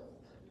the earth,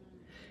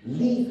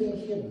 leaving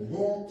him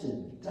there to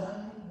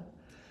die,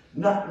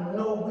 not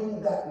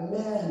knowing that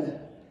man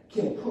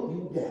can put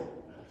you down.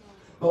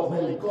 But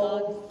when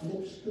God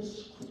flips the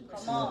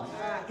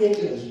script, it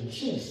is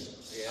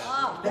Jesus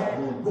that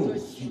will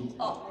raise you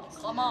up.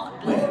 Come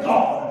on. When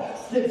God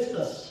flips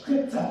the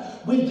script,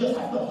 we just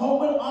have to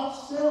humble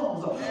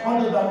ourselves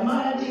under the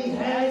mighty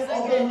hands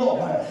of the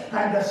Lord.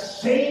 And the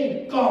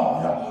same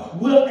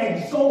God will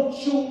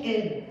exalt you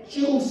in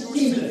due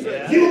season.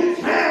 You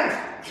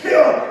can't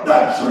kill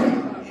the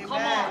dream.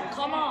 Come on.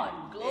 Come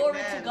on. Glory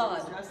to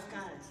God.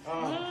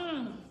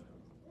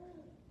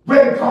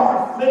 When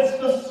God flips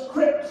the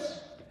script,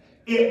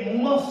 it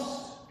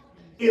must,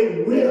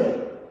 it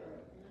will,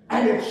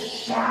 and it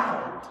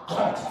shall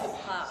come to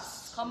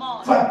pass. Come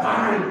on. For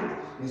thine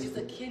Is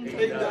the kingdom.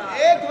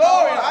 Hey,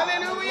 glory.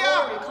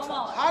 Hallelujah. Glory. Come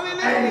on. and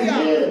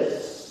Hallelujah.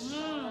 his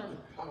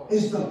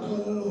is the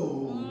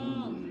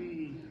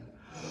glory.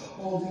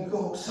 Holy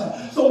Ghost.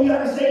 So we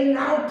gotta say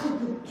now to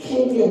the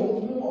King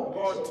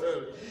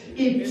immortal,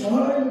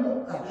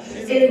 eternal,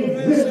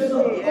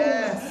 invisible,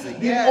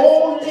 the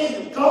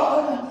only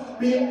God,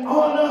 be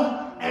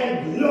honor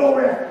and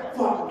glory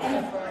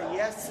forever.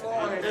 Yes,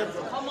 Lord.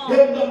 Come on.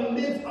 In the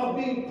midst of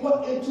being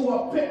put into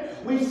a pit,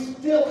 we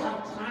still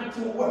have time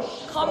to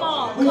worship. Come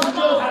on. We Come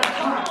still on. have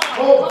time.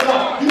 Come Oh on.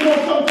 God, you know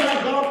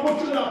sometimes God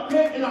puts you in a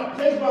pit, in a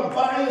place where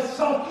by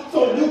yourself,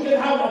 so you can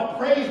have a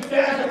praise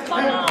dance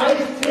and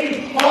praise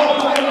team all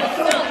by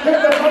yourself.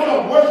 It becomes a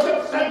worship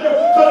center,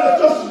 so it's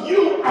just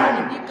you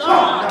and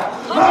God.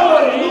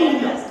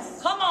 Hallelujah.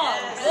 Come on.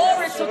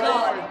 Glory to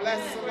God.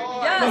 Bless the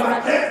Lord. But I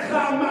Yes. can't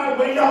climb my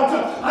way out. I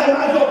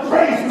might as well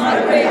praise my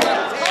way out. Come on.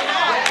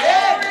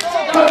 Glory to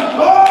But God.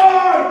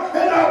 God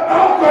in our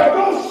outward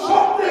knows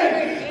something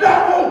that,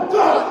 oh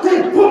God, He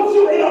puts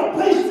you in a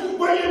place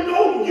where you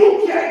know you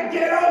can't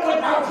get out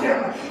without Him.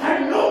 And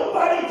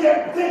nobody can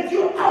take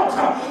you out.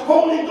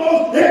 Holy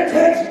Ghost, it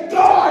takes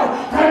God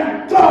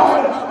and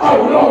God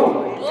alone.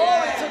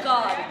 Glory to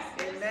God.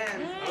 Amen.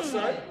 That's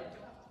right.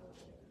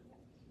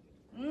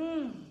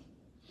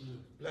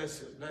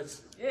 Bless you.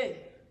 Bless you. Yeah.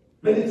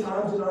 Many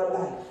times in our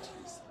life,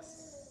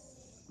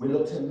 we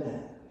look to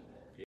man.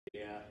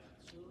 Yeah.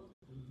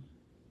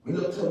 We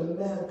look to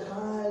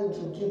mankind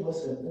to give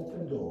us an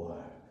open door.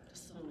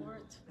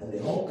 Support. And they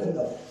open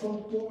the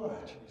front door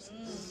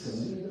to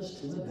lead us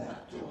to the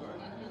back door.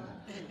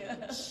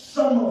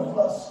 Some of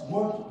us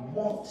weren't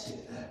wanted,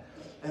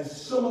 and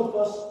some of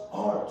us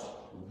aren't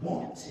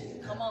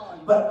wanted. Come on.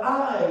 But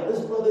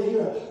this brother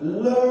here,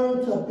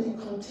 learned to be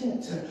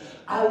content.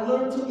 I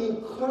learned to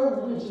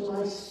encourage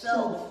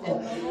myself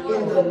in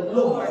the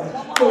Lord.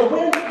 So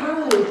when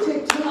I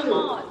take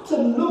time to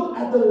look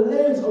at the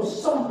lens of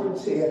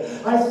sovereignty,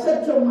 I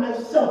said to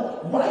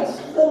myself, why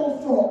settle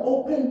for an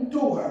open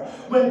door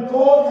when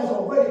God has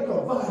already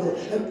provided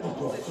an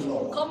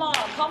overflow? Come on.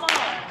 Come on.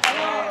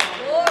 Come on.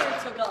 Glory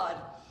to God.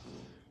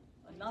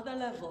 Another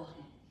level.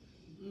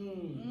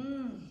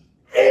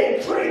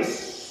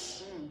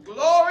 Increase,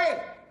 Glory.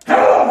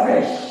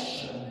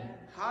 elevation,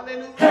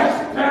 Hallelujah.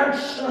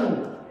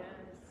 expansion,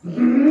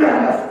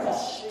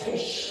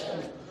 manifestation.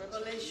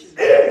 Revelation.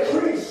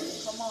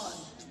 Increase, Come on.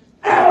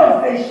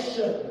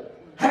 elevation,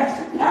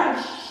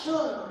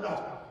 expansion,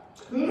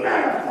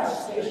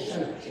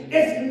 manifestation.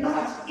 It's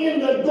not in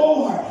the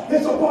door,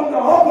 it's upon the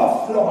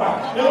overflow.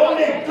 And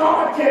only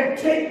God can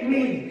take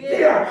me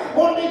there.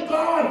 Only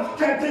God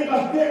can take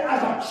us there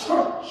as a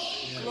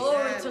church.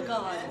 Glory to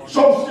God.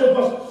 Joseph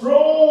was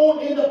thrown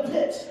in the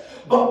pit,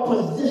 but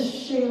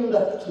positioned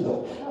to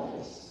the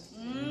palace.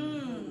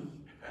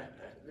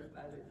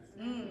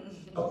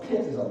 A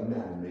pit is a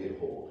man-made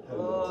hole.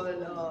 Oh,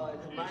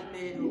 Lord.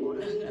 Man-made hole.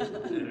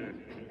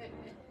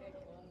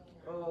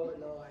 Oh,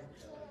 Lord.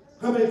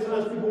 How many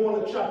times people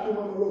want to chop you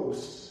on the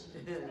roast?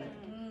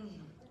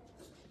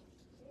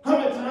 How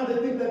many times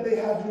they think that they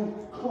have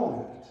you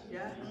cornered?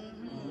 Yeah.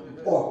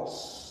 Or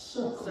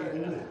circled?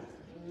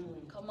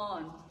 Come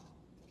on.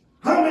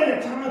 How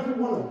many times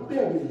people want to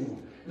bury you,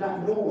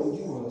 not knowing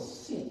you are a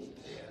seed?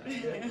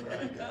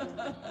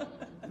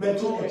 Meant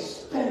to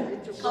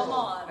expand, Come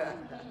on.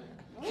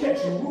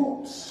 catch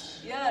roots,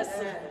 Yes.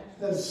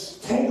 and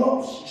stay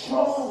up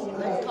strong.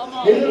 Come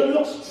on. It doesn't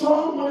look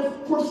strong when it's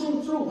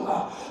pushing through,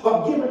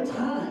 but give it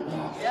time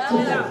to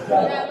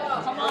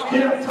develop. Come on.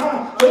 Give it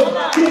time to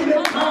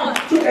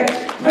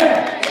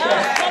expand.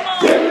 Yes. Come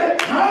on. Give it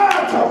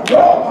time to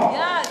grow.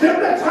 Yes. Give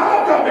it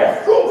time to be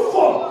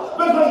fruitful.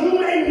 Because you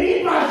may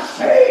need my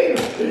shade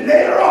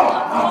later on. I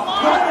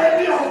may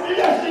be a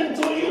blessing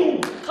to you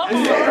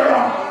later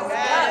on.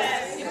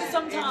 Yes. Give it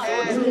some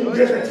time. Give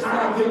me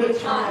time, give me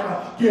time,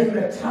 give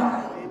me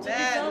time.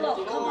 Develop.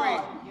 Come on.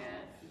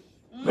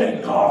 When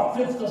God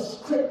flips the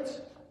script,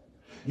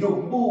 you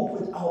move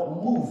without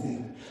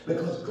moving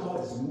because God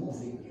is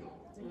moving you.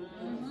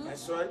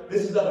 That's right.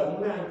 This is not a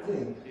man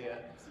thing.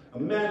 A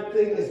man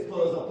thing is a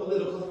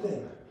political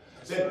thing.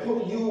 They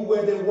put you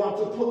where they want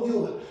to put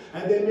you,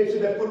 and they make sure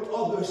they put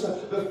others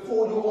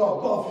before you or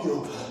above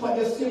you. But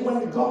you see,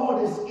 when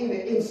God is in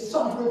it, in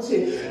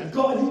sovereignty,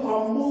 God, you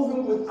are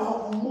moving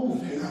without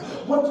moving.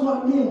 What do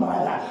I mean by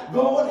that?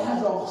 God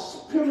has a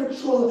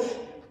spiritual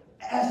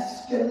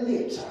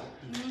escalator.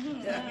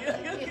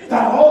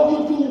 That all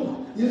you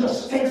do, you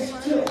just stay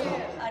still.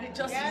 And it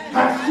just.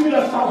 I see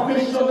the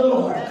salvation of the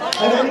Lord.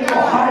 And then you go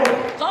higher.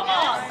 Come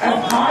on.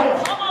 And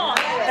higher. Come on.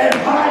 And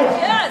higher.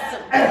 Yes.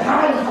 And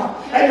higher.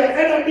 And your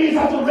enemies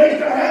have to raise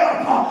their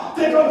head up.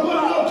 Take a good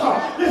look.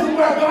 This is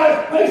where God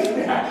has placed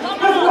me. This is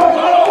what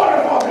God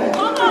ordered for me.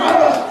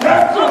 I'm a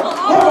scepter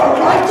of a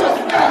righteous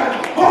man.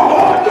 A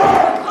holder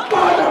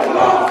by the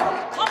Lord.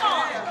 Come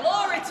on.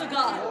 Glory to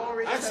God.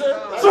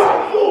 So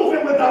I'm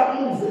moving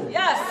without moving.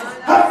 Yes.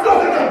 Has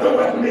nothing to to do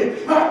with me.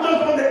 I'm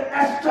just on the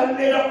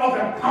escalator of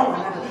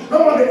empowerment.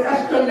 I'm on the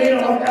escalator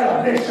of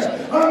elevation.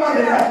 I'm on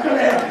the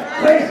escalator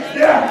placed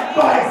there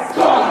by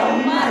God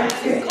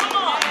Almighty. Come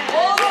on.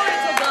 Glory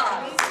to God.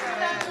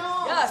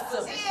 Yes.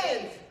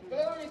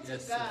 Glory to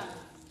God.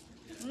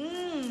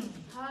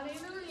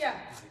 Hallelujah.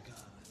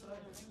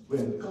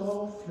 When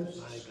God flips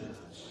the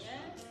switch,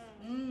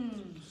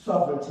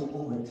 sovereignty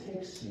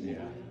overtakes you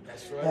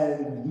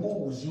and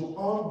moves you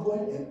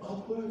onward and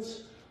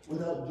upwards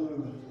without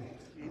doing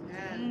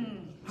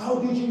anything. How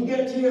did you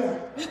get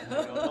here?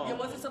 You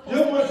wasn't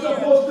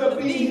supposed to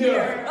be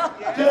here.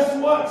 Guess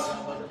what?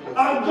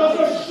 I'm just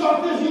as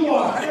shocked as you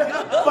are.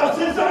 But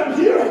since I'm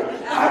here,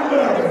 I'm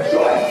going to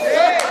rejoice.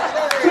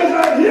 Since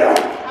I'm here,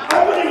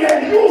 I'm going to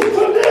get used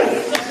to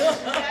this.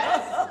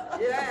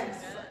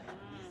 Yes.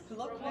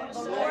 Look what the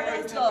Lord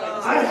has done.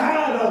 I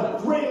had a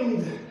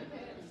grade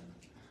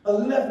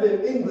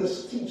 11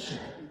 English teacher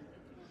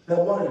that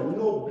wanted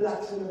no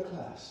blacks in her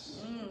class.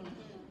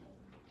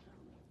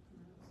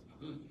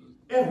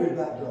 Every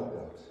black dropped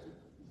out,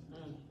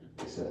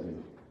 except me.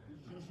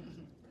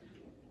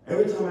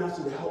 Every time I asked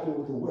her to help me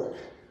with the work,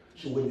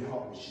 she wouldn't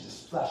help me. She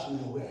just flashed me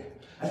away.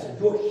 I said,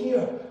 you're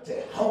here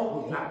to help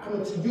me, and I'm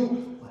coming to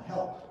you for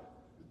help.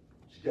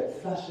 She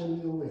kept flashing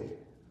me away.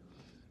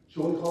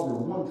 She only called me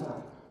one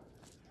time,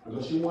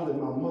 because she wanted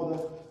my mother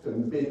to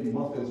bake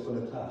muffins for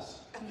the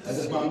class.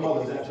 As if my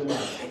mother's at your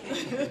mouth.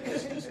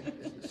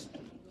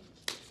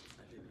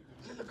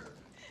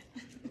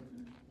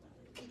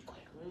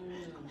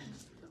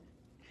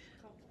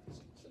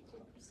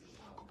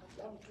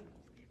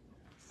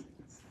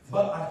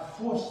 But I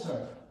forced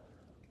her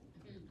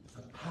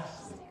to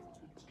pass me.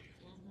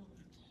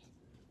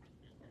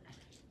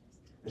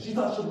 And she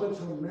thought she went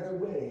her merry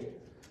way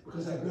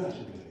because I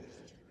graduated.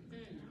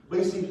 But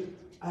you see,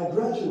 I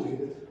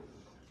graduated,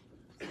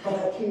 but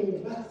I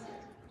came back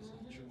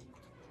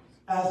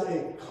as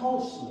a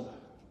counselor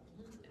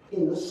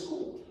in the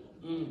school.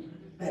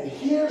 And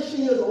here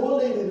she is,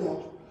 old lady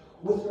now,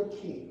 with her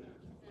cane,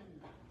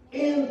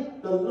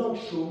 in the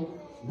lunchroom,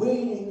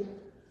 waiting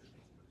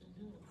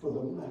for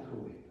the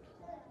microwave.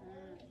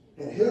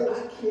 And here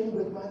I came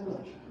with my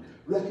lunch,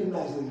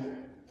 recognizing her.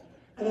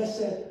 And I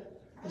said,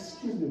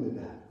 excuse me,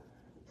 madam,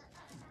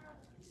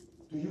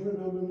 do you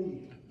remember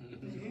me?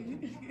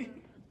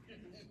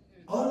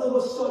 All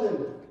of a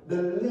sudden,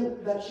 the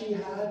limp that she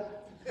had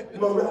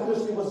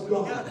miraculously was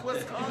gone.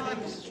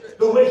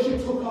 The way she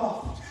took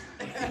off.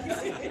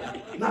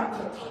 Not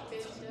to talk.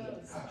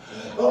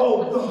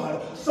 Oh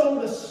God, some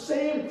of the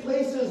same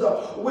places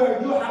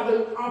where you're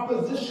having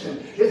opposition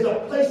is the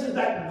places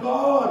that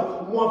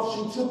God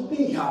wants you to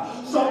be.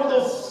 Some of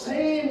those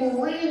same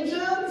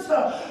regions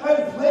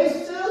and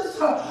places,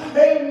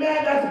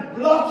 amen, that's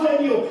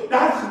blocking you.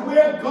 That's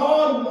where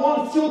God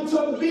wants you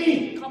to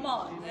be. Come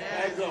on.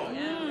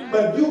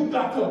 But you've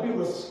got to be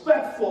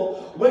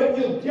respectful when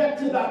you get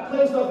to that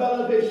place of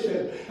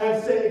elevation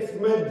and say, it's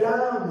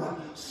madame,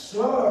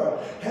 sir,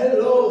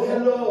 hello,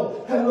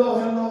 hello, hello,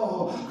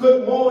 hello,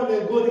 good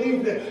morning, good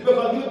evening.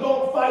 Because you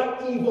don't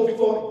fight evil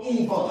for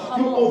evil.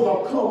 You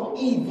overcome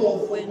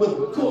evil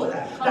with good.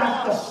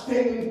 That's the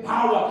staying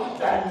power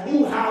that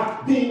you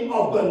have being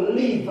a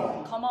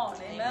believer. Come on.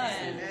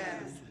 Amen.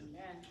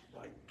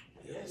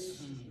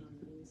 Yes.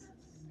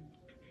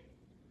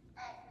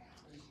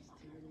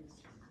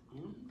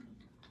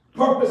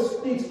 Purpose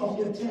speaks of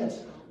intent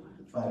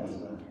by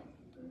design.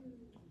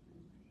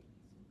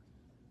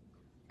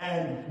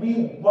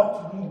 And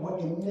what we were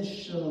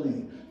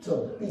initially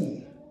to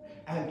be.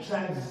 And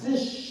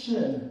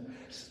transition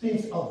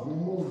speaks of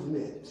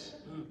movement,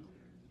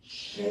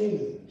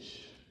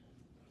 change,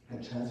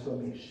 and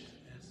transformation.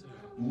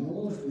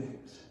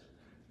 Movement,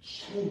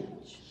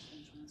 change,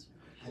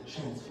 and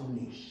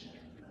transformation.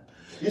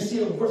 You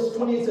see, in verse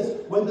 28 it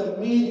says, when the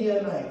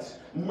Midianites,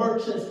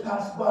 merchants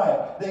passed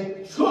by,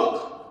 they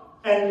took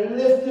and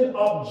lifted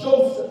up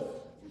Joseph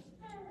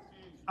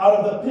out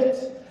of the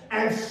pit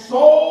and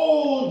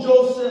sold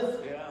Joseph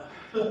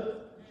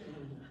to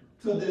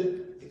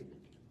the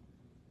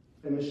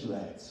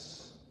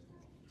Ishmaelites.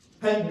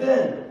 And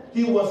then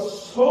he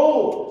was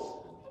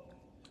sold.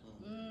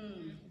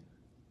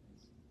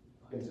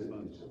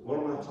 What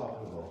am I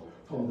talking about?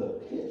 From the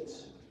pit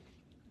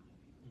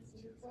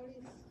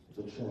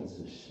to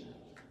transition.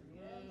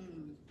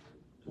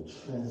 To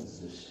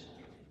transition.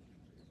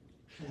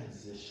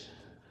 Transition.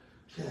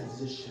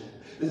 Transition.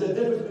 There's a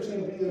difference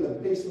between being in the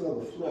basement of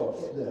the floor,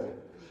 put there.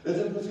 There's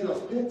a difference between a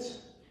pit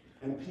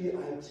and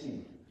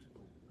P-I-T.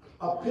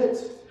 A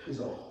pit is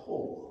a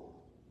hole.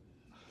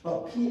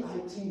 But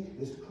P-I-T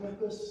is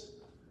purpose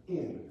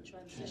in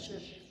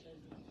transition.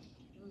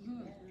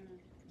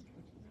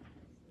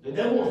 The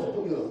devil wants to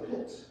put you in a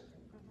pit.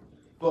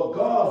 But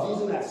God's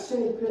using that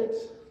same pit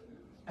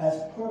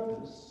as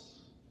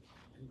purpose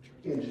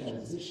in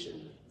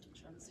transition.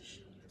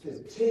 To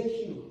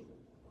take you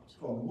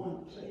from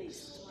one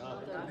place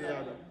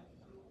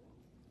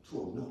to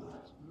another.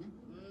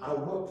 I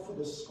worked for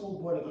the school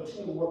board and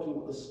continue working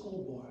with the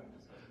school board.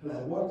 And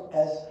I worked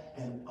as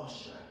an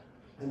usher.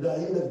 And the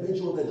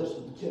individual that just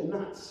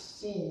cannot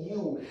see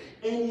you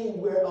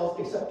anywhere else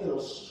except in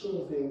a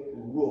serving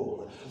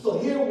role. So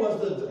here was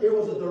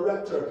the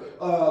director,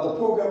 the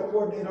program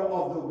coordinator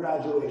of the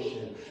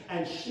graduation,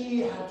 and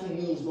she had to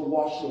use the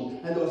washroom,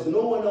 and there was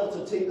no one else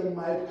to take the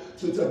mic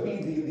to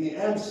be the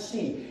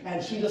MC,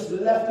 and she just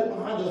left it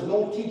behind. There's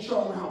no teacher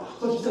around,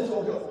 so she said to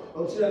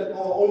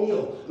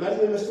O'Neill,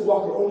 nice name, Mr.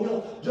 Walker,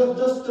 O'Neill, just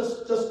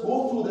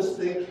go through this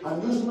thing.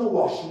 I'm using the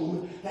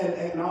washroom,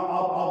 and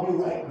I'll be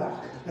right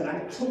back. And I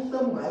took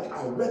the mic,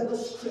 I read the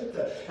script,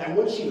 and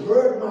when she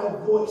heard my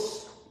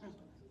voice,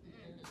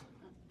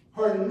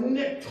 her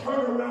neck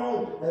turned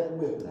around like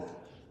whiplash.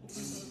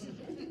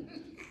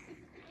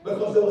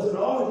 Because there was an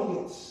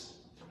audience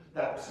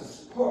that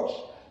was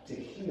perched to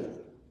hear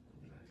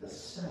the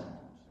sound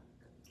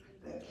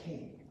that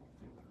came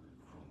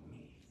from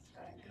me.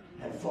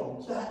 And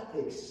from that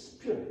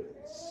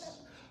experience,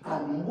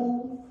 I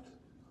moved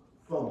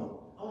from an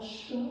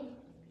usher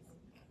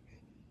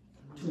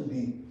to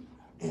the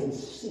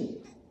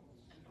MC,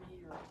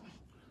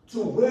 to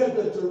where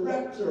the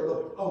director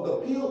of the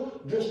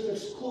Peel District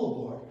School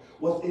Board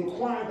was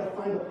inquiring to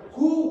find out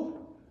who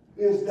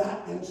is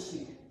that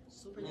MC.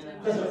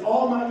 Because in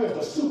all my years,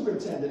 the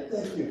superintendent,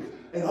 thank you,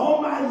 in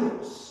all my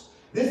years,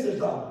 this is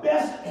the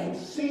best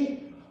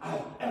MC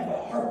I've ever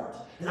heard.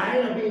 And I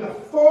ended up being the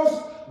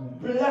first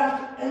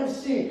black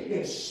MC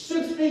in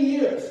 60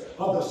 years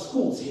of the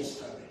school's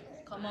history.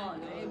 Come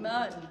on,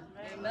 amen.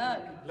 Amen.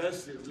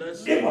 Bless you,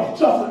 bless It you. was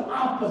just an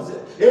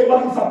opposite. It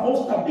wasn't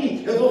supposed to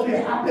be. It was supposed to be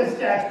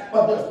happenstance,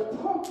 but there's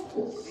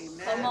purpose.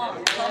 Come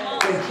on, come on,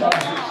 in come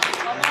judgment. on,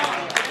 come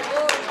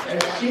on.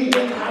 If she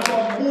didn't have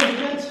a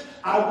movement,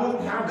 I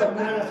wouldn't have the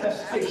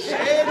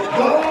manifestation.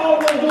 God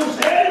will do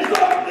say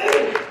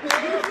something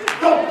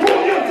to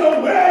pull you to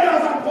where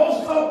you're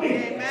supposed to be.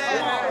 Amen.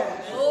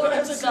 Glory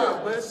to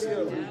God. Bless you.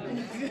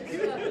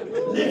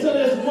 Little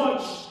is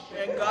much.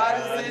 And God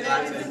is in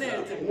God it. is in it.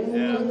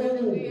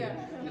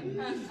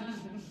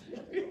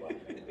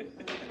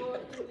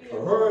 For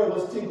her, it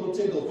was tinkle,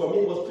 tinkle. For me,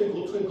 it was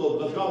twinkle, twinkle.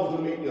 Because God was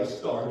going to make me a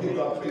star. Give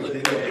God praise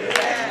and glory.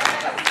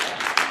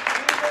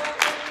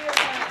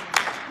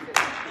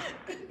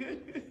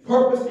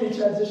 Purpose in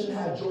transition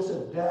had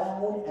Joseph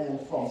down and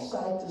from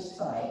side to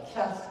side,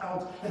 cast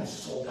out and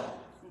sold out.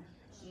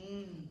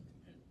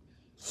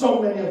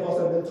 So many of us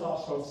have been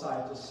tossed from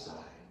side to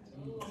side.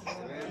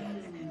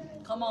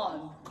 Come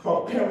on.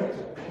 From parent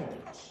to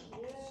parent.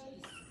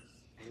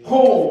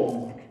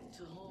 Home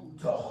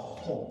to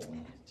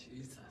home.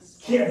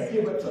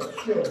 Caregiver to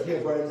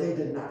caregiver, and they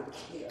did not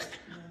care.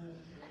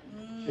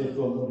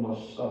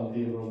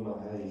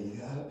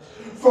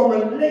 From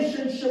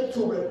relationship to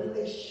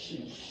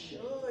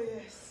relationship.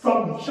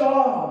 From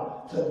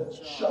job to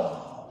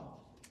job.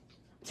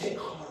 Take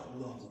heart,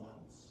 loved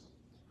ones.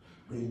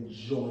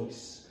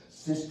 Rejoice,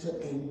 sister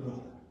and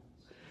brother.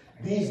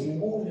 These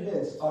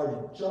movements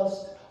are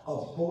just a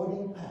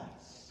boarding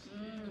pass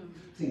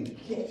to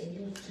get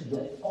you to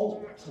your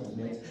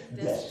ultimate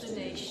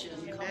destination.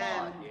 Come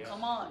on,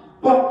 come on.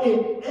 But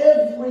in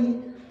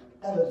every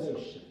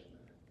elevation,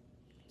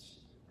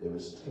 there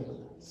is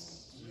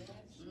turbulence.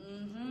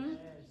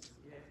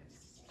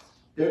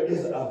 There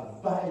is a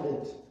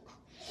violent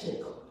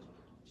tickle.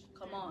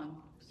 Come on.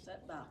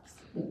 Setbacks.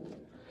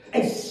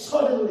 A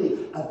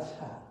suddenly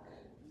attack.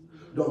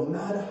 No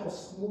matter how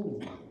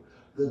smooth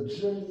the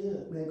journey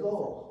may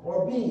go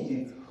or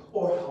be,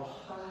 or how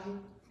high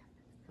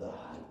the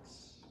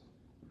heights.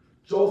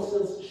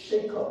 Joseph's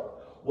shakeup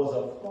was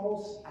a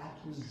false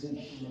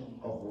accusation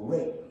of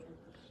rape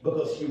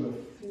because he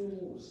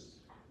refused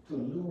to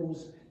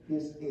lose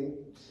his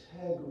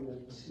integrity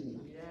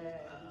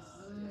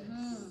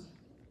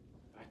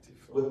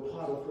with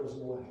Potiphar's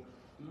wife.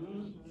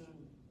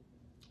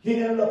 He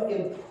ended up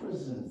in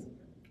prison,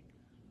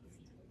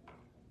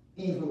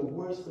 even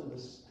worse than the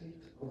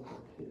state of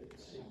the pit.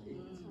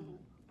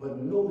 But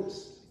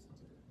notice,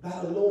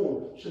 that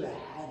alone should have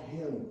had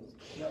him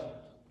killed.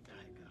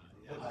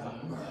 By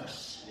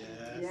mercy.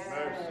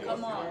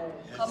 Come on,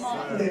 come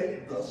on.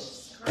 Let the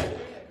script,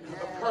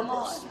 Come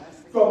on.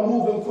 from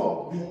moving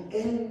from the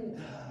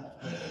end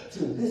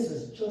to this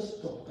is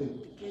just the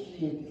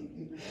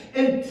beginning.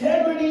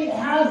 Integrity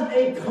has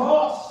a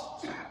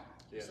cost.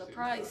 It's a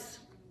price.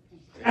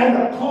 And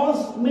the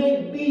cost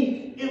may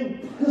be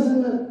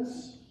imprisonment.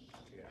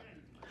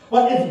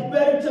 But it's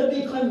better to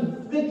be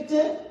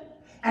convicted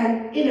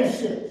and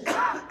innocent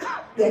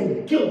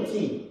than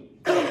guilty.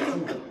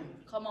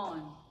 Come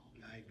on.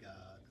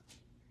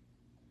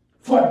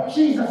 For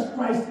Jesus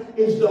Christ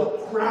is the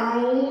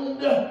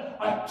crowned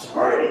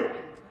attorney.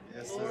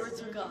 Glory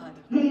to God.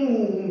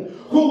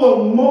 Who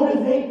will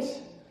motivate,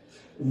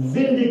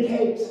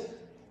 vindicate,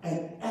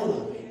 and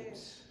elevate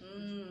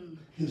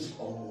his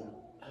own.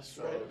 That's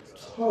right.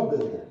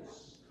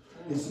 Turbulence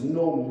is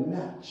no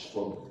match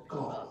for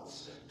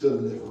God's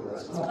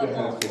deliverance. Clap your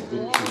hands for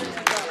victory.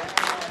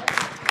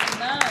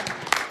 Amen.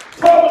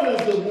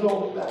 Turbulence is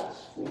no match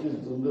for his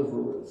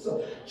deliverance.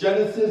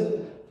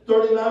 Genesis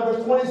 39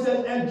 verse 20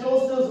 says, and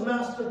Joseph's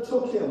master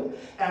took him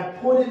and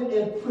put him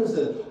in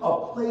prison,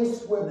 a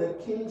place where the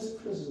king's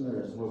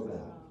prisoners were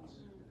bound.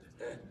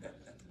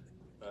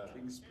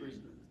 King's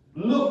prisoner.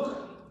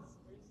 Look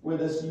where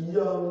this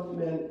young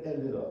man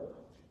ended up.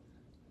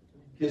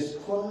 His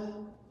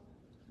crime,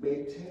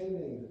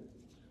 maintaining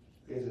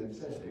his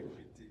integrity.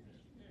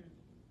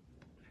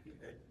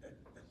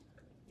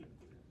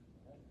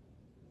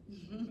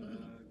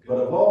 But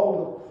of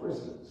all the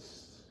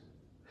prisons,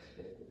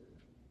 it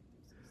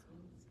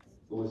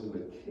was in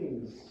the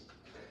king's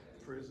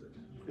prison.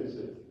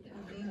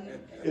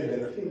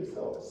 In the king's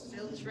house.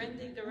 Still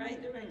trending the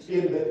right direction.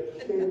 In the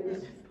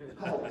king's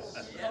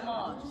house. Come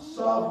on.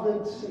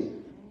 Sovereignty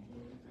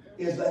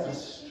is like a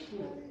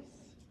string.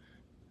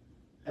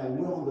 And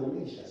we're on the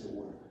leash, as it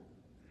were.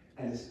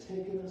 And it's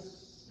taking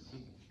us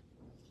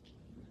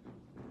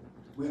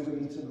where we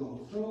need to go,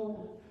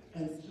 through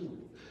and through.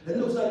 It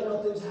looks like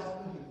nothing's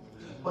happening,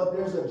 but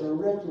there's a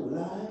direct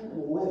line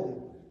and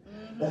webbing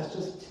that's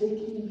just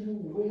taking you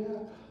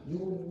where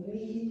you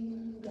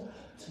need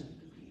to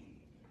be.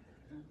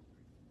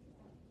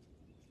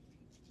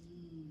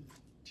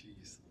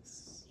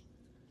 Jesus.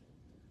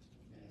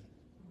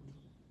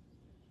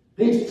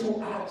 These two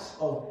acts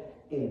of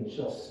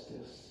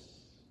injustice,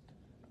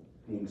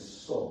 being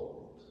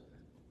sold,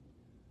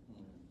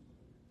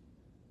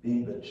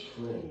 being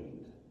betrayed,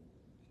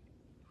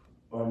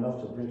 are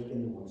enough to break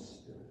anyone's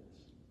spirit.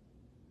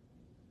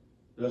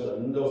 There was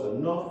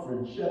enough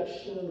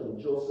rejection of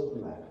Joseph's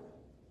life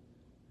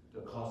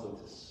to cause him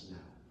to snap.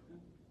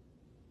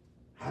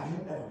 Have you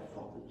ever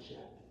felt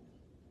rejected?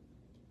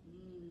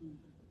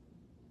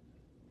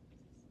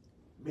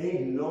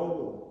 Made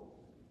known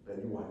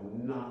that you are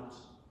not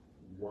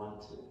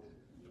wanted.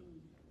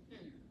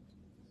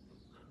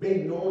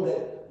 Made known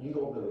that you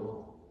don't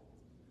belong.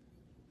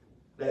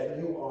 That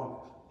you are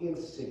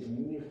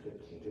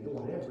insignificant. And you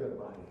want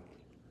everybody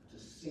to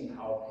see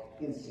how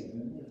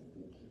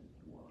insignificant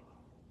you are.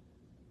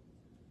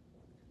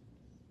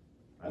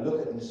 I look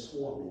at these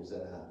swarmings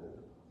that happen.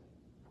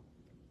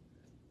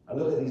 I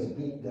look at these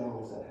beat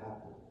downs that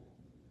happen.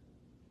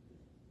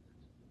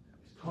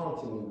 It's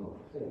taunting in your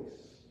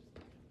face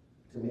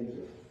to make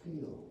you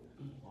feel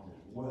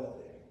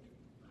unworthy,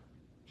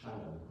 trying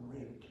to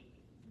break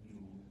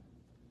you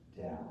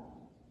down.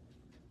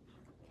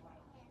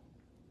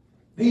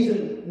 These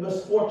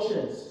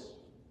misfortunes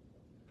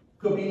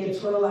could be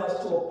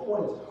internalized to a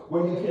point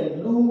where you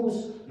can lose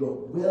your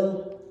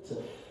will to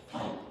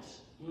fight.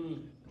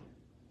 Come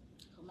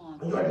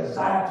on. And your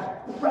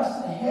desire to press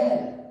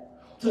ahead,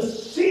 to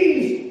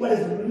seize what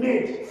is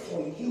meant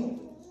for you.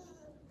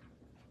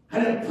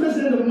 An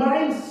imprisoned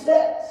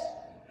mindset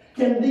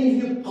can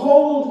leave you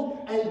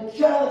cold and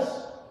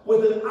jealous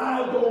with an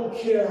I don't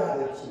care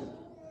attitude.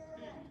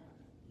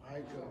 My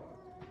God.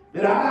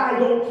 An I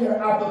don't care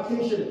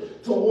application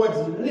towards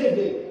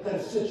living in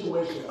a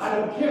situation. I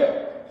don't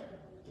care.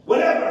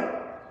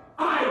 Whatever.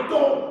 I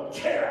don't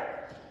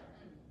care.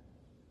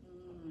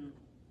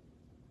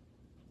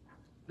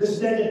 This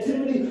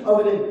negativity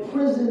of an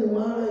imprisoned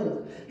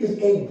mind is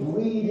a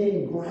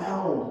breeding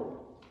ground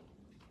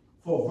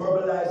for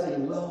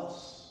verbalizing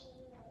loss,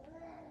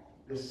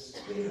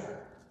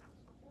 despair,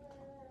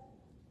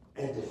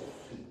 and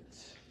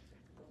defeat.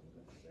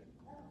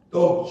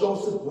 Though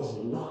Joseph was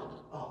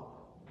locked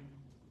up,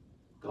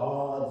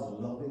 God's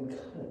loving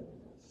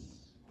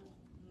kindness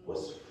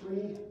was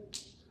free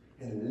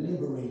and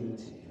liberating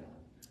to him,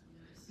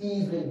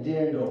 even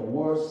during the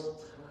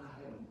worst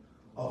time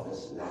of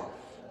his life.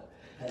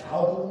 And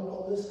how do we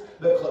know this?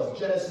 Because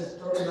Genesis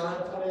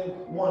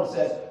 39:21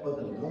 says, but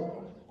the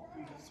Lord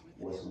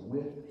was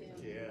with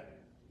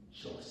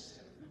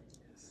Joseph.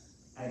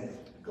 And if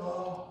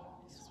God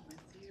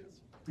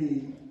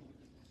be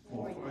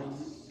for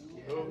us,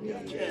 who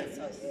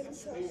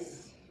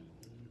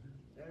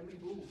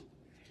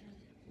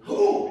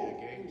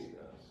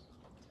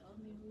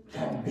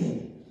can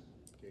be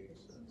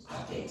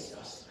against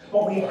us?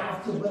 But we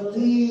have to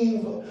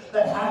believe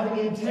that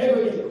having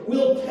integrity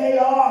will pay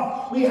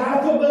off. We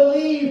have to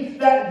believe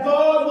that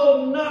God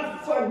will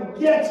not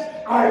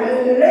forget our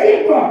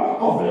labor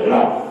of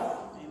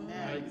love.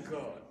 Amen. My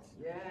God.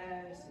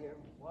 Yes, you're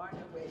born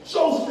away.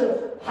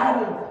 Joseph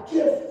had a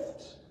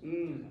gift,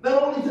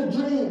 not only to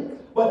dream,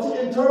 but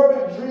to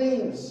interpret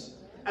dreams,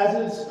 as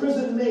his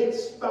prison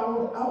mates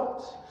found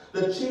out.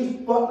 The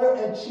chief butler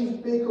and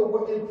chief baker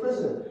were in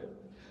prison.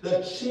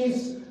 The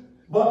chief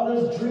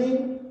butler's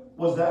dream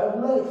was that of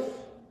life.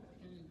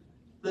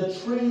 The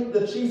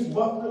chief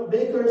butler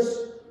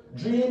baker's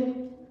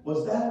dream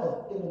was that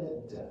of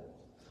imminent death.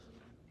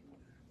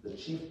 The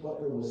chief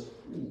butler was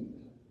freed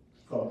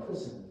from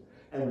prison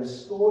and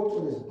restored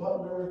to his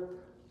butler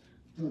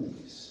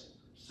duties,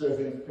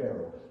 serving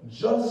Pharaoh,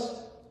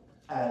 just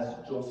as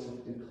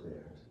Joseph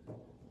declared.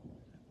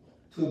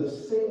 To the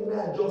same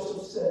man,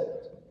 Joseph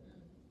said,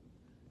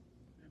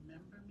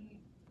 remember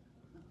me,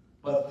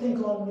 but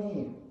think on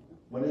me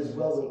when it is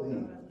well with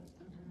thee,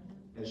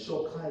 and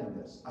show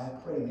kindness, I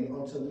pray thee,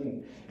 unto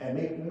me, and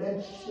make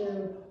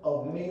mention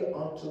of me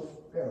unto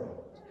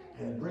Pharaoh,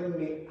 and bring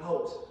me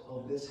out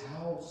of this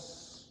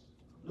house.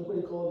 Look what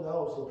he called the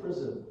house, a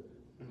prison.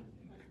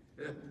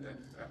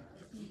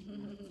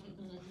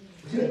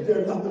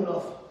 They're not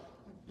enough.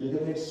 You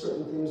can make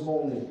certain things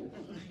holy.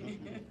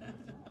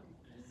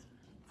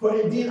 For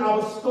indeed I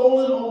was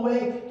stolen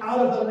away out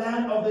of the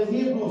land of the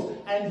Hebrews,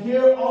 and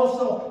here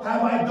also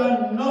have I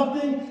done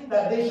nothing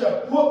that they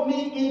shall put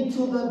me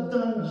into the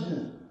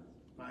dungeon.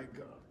 My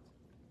God.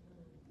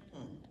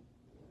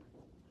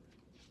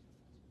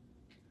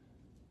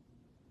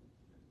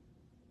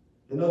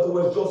 In other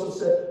words, Joseph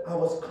said, I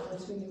was kind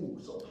to you,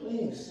 so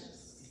please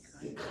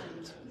be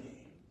kind to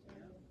me.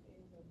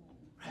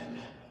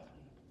 Remember.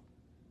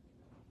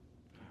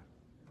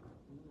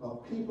 Now,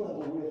 people have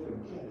a way of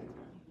forgetting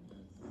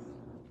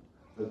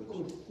the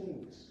good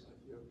things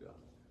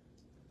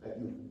that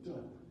you've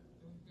done.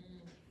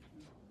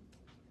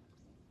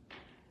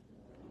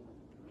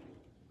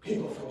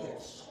 People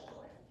forget so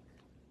quick.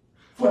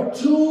 For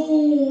 2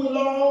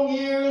 long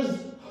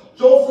years,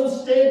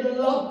 Joseph stayed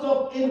locked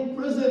up in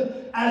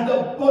prison as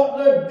the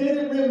butler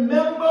didn't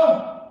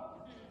remember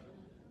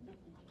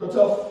to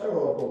tell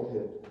Pharaoh about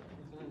him.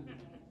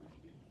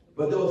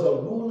 But there was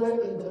a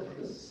ruler in the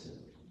prison,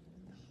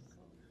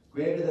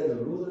 greater than the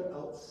ruler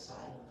outside.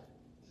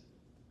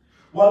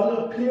 While it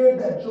appeared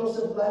that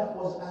Joseph's life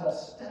was at a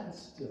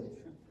standstill,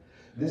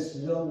 this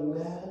young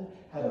man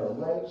had a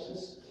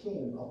righteous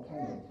king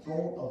upon the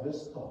throne of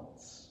his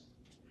thoughts.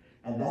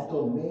 And that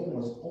domain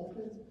was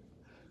open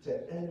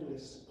to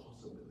endless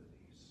possibilities.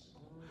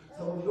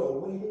 Some of you are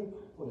waiting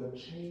for the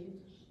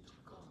change to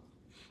come.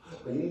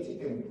 But you need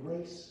to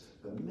embrace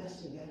the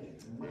messianic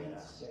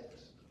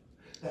mindset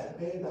that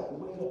they that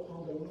wait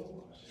upon the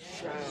Lord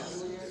shall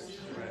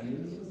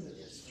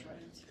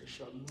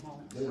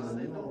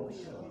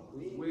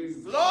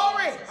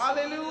Glory.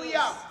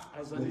 Hallelujah.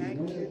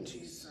 Thank you,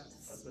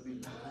 Jesus.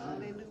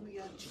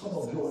 Hallelujah. Some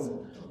of you are in the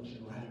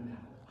dungeon right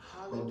now.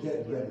 But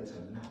get ready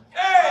to knock.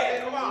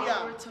 Hey, come on.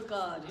 Glory to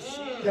God.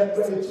 Get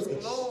ready to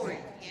Glory.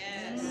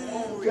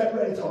 expand. Get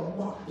ready to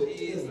mark the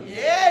end.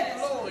 Yeah,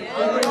 glory.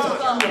 Glory to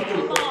God.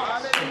 Come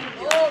on.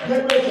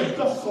 Get ready to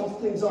dust some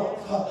things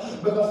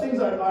off. Because things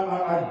are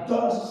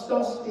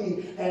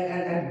dusty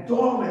and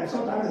dormant.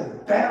 Sometimes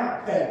it's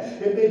damp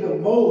and it may be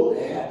mold.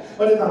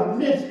 But in the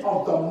midst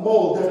of the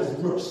mold, there is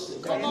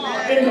mercy. Come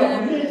on. In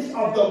the midst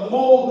of the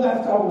mold,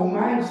 that's our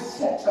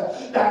mindset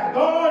that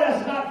God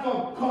has not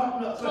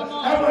forgotten us. Come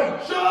on. And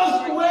we're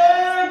just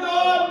where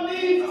God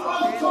needs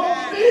us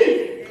to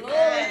be.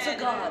 Glory to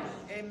God.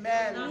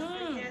 Amen.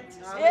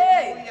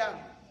 Hey.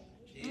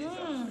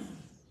 Hallelujah.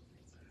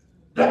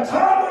 The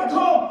time would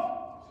come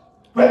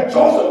when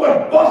Joseph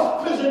would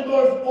bust prison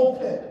doors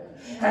open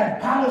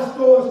and palace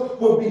doors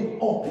would be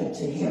open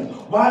to him.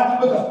 Why?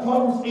 Because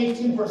Proverbs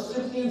 18 verse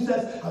 16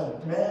 says, a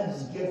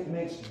man's gift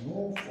makes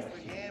room for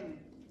him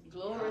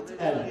Glory to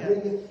and God.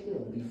 bringeth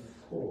him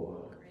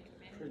before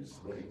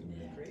great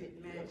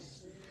men.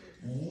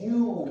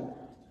 You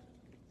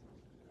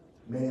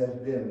may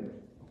have been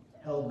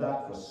held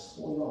back for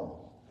so long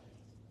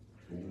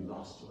that you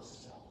lost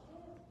yourself.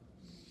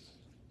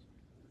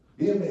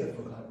 You may have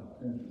forgotten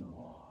who you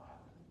are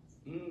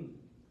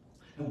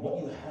and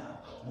what you have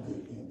on the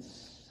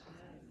inside.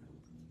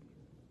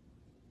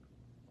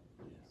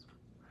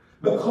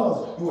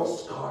 Because you are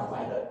scarred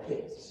by the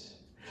pit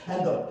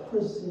and the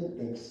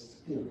prison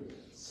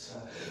experience.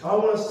 I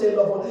want to say,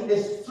 loved one,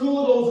 it's through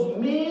those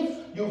means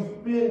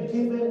you've been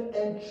given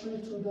entry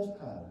to the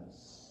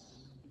palace.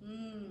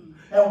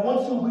 And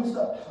once you reach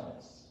the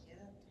palace,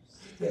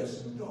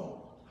 there's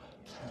no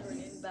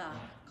turning back.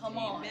 Come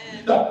on.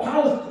 The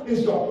palace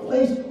is your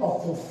place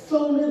of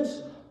fulfillment,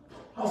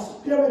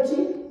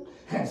 prosperity,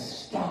 and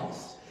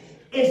status.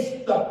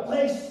 It's the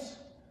place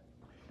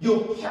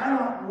you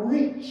cannot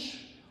reach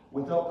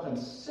without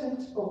consent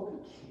of the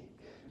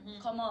king.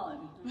 Come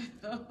on.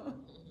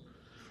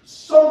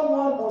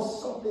 Someone or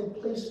something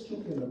placed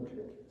you in a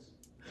pit.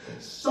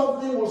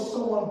 Something or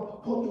someone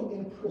put you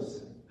in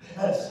prison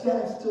and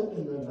stand still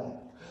in your life.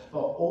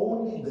 But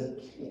only the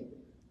king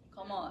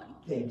Come on.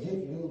 can give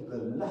you the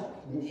life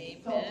you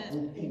felt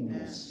within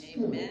your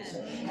spirit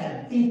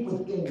and deep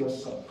within your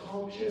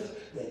subconscious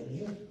that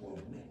you were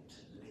meant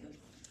to live.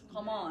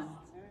 Come on.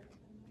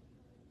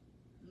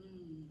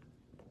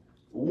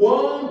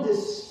 One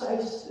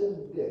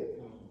decisive day,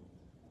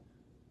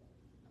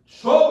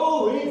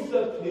 trouble reached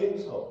the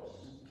king's house.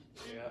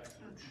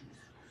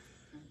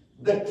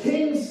 The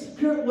king's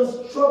spirit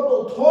was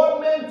troubled,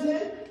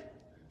 tormented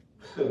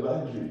by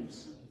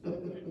dreams.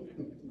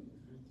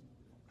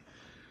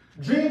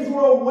 Dreams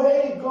were a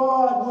way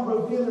God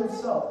would reveal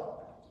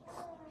himself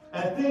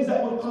and things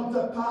that would come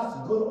to pass,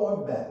 good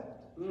or bad.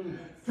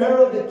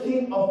 Pharaoh, the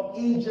king of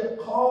Egypt,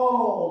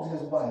 called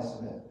his wise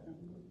men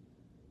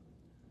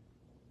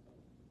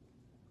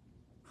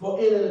for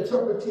an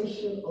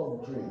interpretation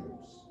of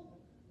dreams.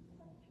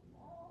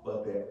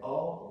 But they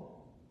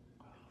all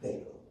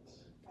failed.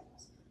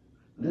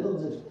 Little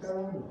did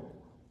Pharaoh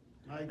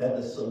know that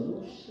the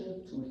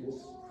solution to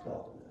his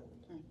problem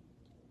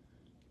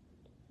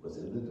was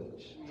in the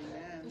village.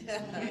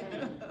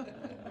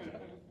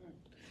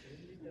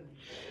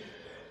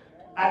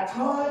 At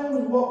times,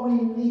 what we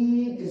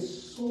need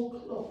is so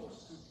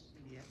close,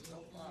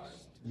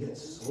 yet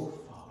so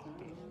far.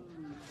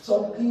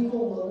 Some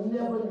people will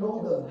never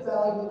know the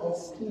value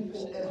of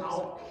people and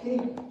how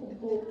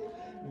capable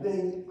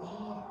they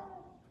are.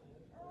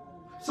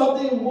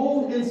 Something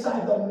moved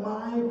inside the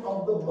mind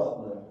of the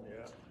butler,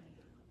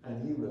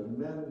 and he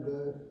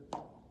remembered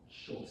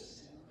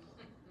Joseph.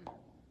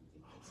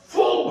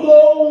 Full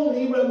blown,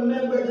 he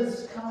remembered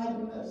his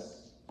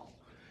kindness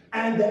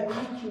and the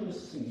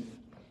accuracy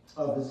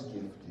of his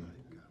gifting.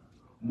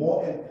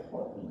 More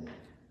importantly,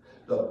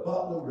 the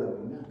butler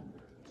remembered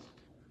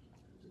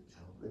to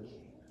tell the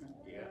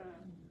king.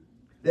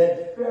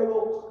 Then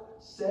Pharaoh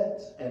sent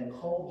and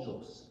called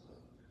Joseph,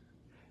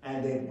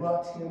 and they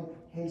brought him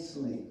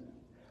hastily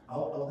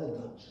out of the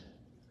dungeon,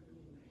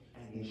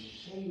 and he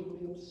shaved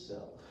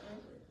himself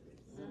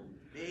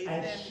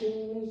and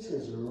changed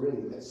his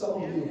raiment.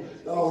 Some of you,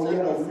 you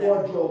had a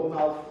wardrobe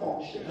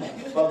malfunction,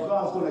 but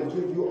God's going to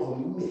give you a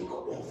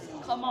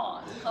makeover. Come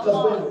on.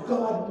 Because when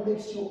God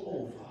makes you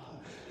over,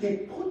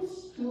 he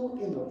puts you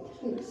in a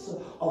place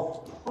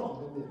of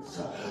prominence.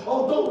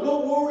 Oh,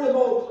 don't worry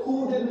about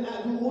who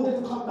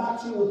didn't come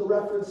back to you with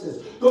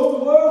references.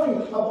 Don't worry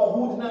about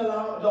who didn't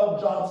allow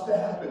jobs to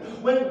happen.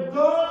 When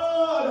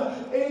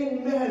God,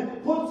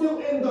 amen, puts you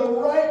in the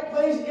right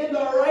place, in the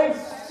right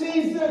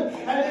season,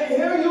 and they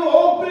hear you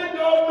open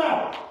your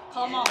mouth,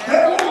 Come on. they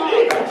don't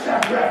need a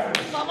check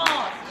reference. Come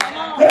on.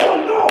 They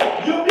don't know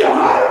you'll be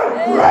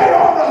hired right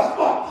on the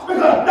spot,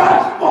 because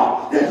that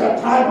spot is a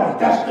time of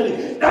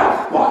destiny.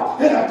 That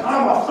spot is a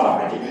time of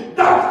sovereignty.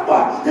 That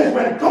spot is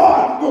when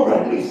God will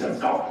release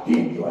himself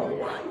in your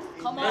life.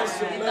 Come on.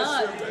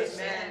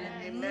 Amen.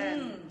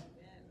 Amen.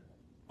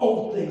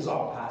 Old things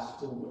are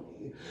passed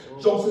away.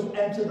 Joseph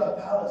entered the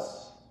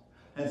palace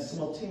and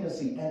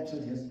simultaneously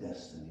entered his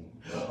destiny.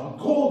 A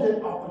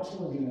golden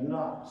opportunity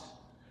knocked,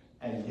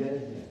 and yet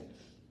again,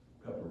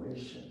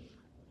 preparation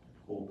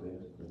opened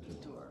the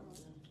door.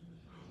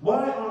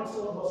 Why aren't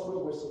some of us where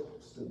we're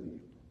supposed to be?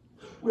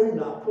 We're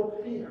not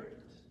prepared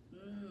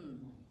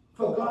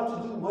for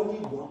God to do what he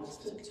wants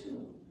to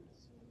do.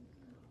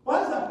 Why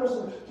does that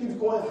person keep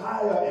going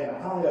higher and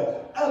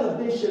higher,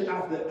 elevation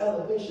after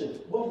elevation?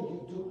 What are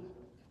you doing?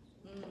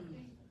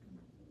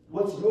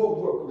 What's your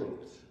work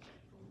rate?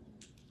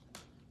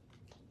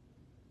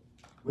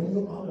 When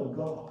you honor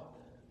God,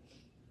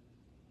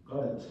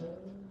 God in turn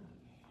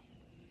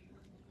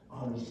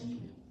honors you.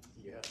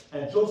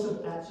 And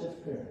Joseph answered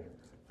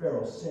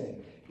Pharaoh,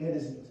 saying, it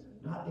is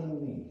not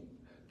in me.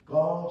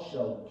 God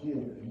shall give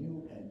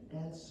you an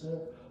answer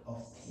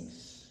of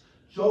peace.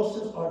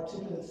 Joseph's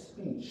articulate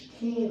speech,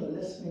 keen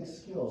listening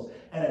skills,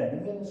 and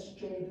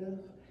administrative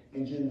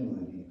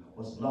ingenuity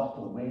was locked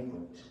away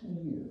for 2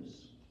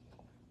 years.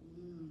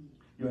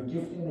 Your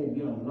gifting may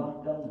be on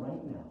lockdown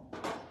right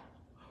now,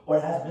 or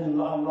it has been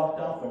on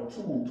lockdown for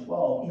 2,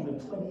 12, even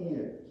 20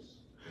 years.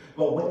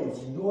 But when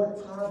it's your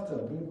time to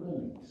be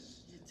released,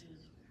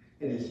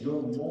 it is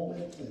your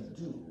moment to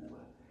do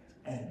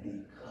and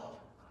become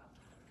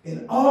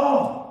in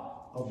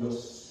awe of your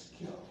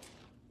skill.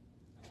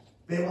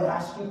 They will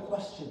ask you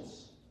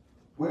questions.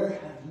 Where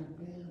have you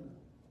been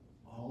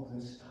all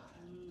this time?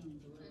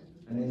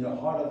 And in your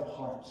heart of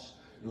hearts,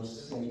 you'll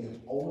say, if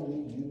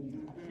only you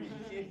knew.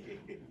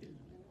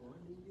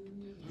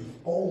 If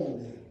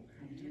only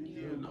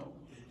you know.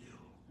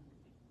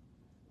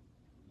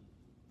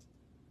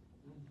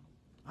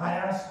 I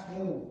ask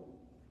you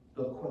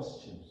the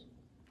question,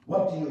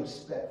 what do you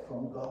expect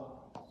from God?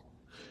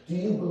 Do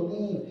you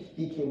believe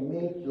he can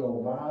make your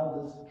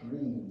wildest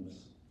dreams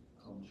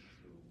come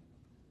true?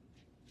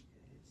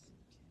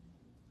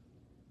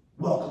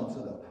 Welcome to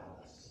the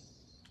palace.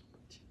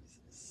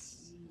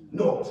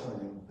 No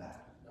turning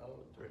back.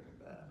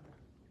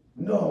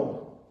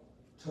 No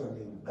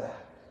turning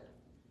back.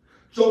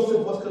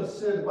 Joseph was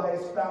considered by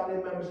his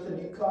family members to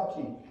be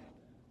cocky.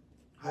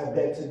 I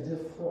beg to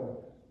differ.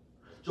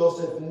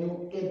 Joseph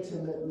knew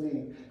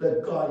intimately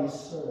the God he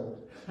served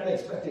and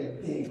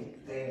expected big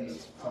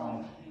things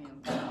from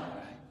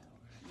God.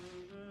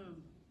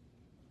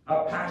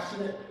 A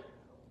passionate,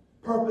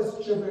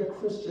 purpose-driven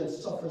Christian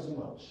suffers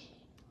much,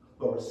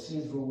 but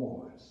receives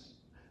rewards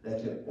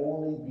that can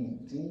only be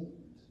deemed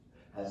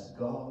as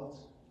God's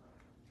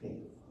favor.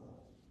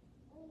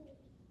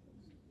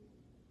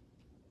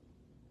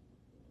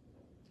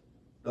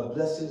 The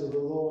blessings of the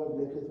Lord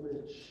maketh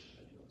rich,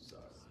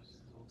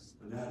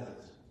 and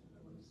addeth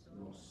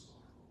no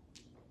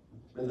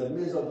sorrow. In the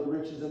midst of the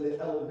riches and the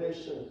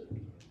elevation,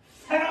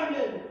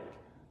 famine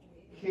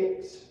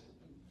hit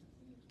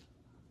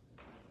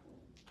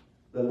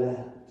the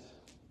land.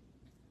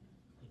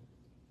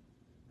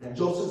 And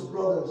Joseph's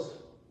brothers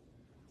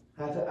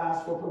had to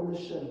ask for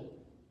permission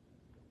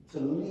to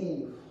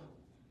leave,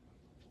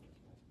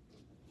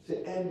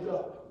 to end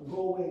up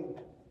going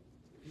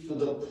to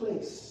the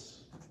place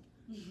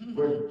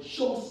where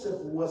Joseph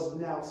was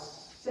now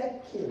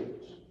second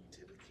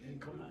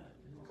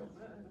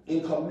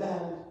in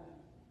command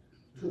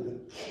to the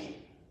king.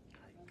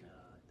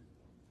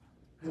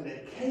 And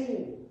they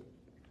came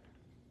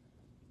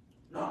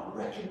not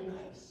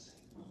recognizing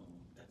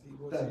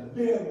the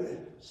very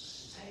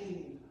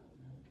same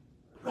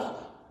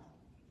brother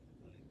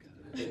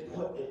they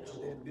put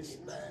into this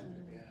man.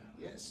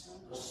 Yes.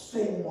 The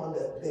same one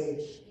that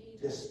they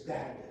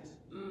disbanded.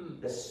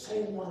 The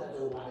same one that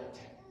they wanted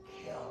to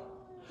kill.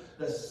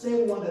 The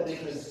same one that they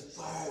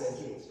conspired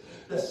against.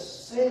 The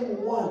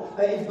same one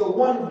that if the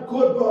one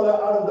good brother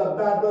out of the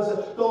bad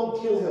brother,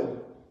 don't kill him.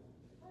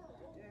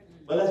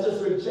 But let's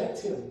just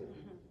reject him.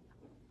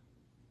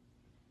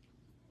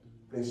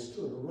 They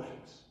stood right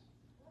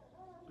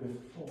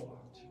before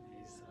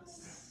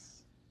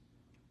Jesus.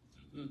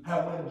 And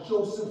when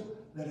Joseph,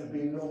 let it be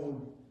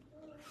known,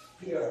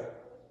 fear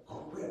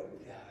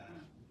gripped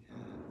them.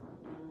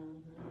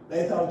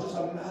 They thought it was just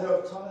a matter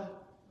of time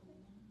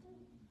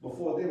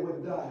before they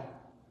would die,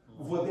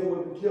 before they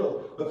would be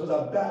killed. Because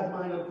a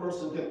bad-minded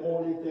person can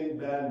only think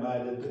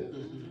bad-minded.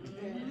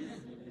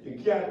 You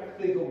can't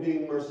think of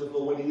being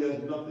merciful when he has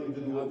nothing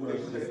to do with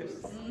mercy.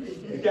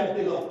 You can't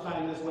think of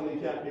kindness when he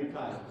can't be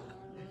kind.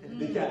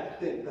 You can't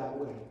think that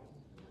way.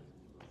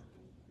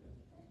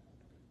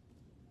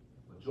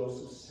 But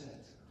Joseph said,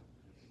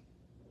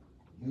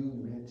 you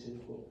meant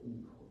it for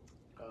evil.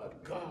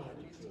 God meant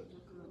it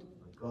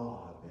for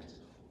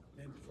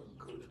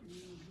good.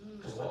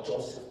 Because what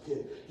Joseph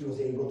did, he was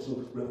able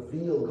to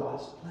reveal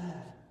God's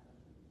plan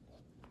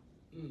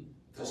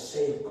to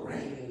save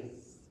grain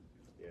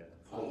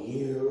for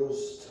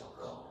years to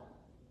come.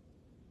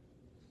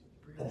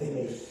 And they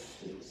may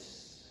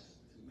feast.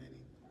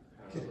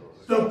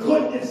 The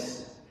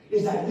goodness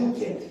is that you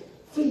can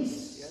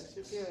feast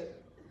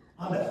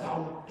on the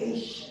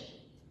foundation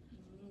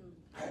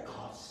that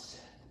God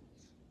said.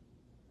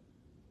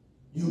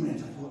 You meant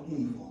it for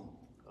evil.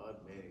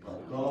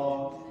 But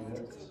God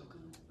flipped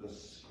the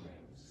script.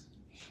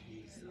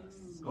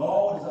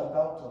 God is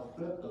about to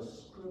flip the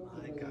script.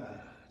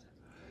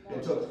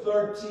 It took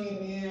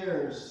 13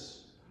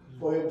 years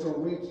for him to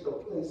reach the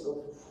place of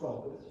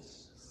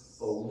providence.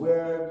 But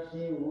where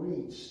he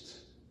reached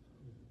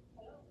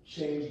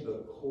changed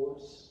the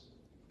course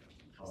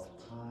of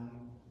time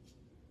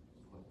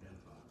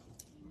forever.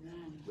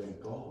 When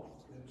God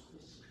flips the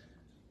script,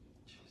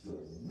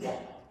 you'll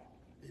never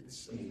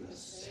be the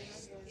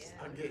same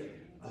again.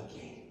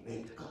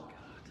 May God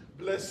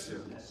bless you.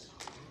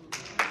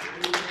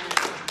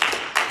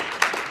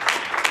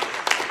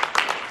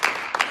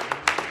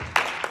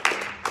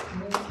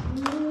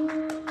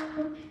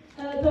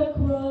 At the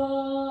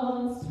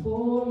cross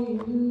for you,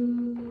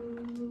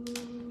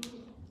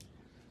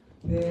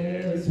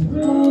 there's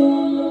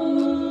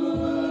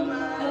room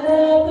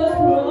at the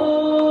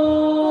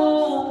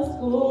cross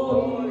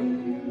for you.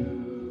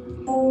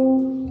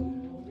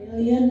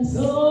 Millions,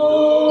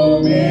 oh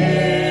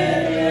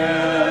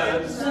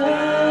millions,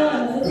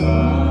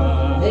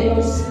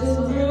 there's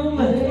still room,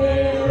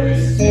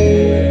 there's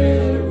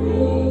still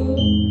room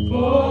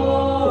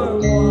for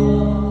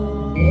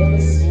one.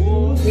 There's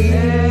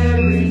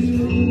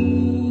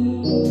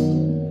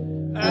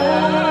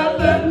at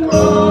the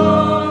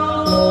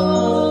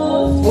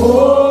cross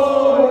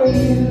for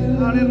you.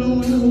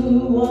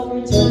 Hallelujah. One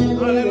more time.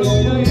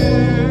 Hallelujah.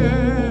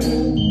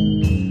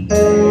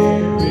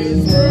 There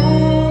is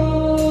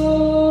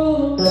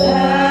room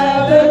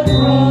at the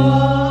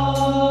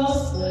cross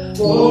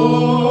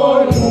for you.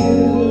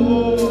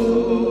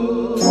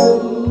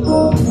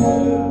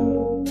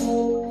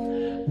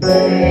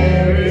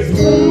 There is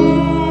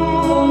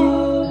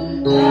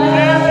room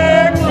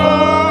at the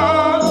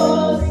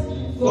cross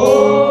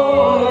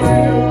for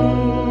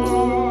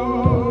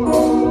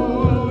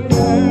you.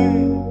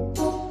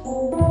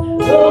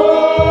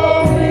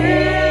 Though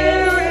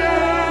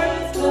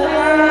millions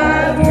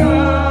have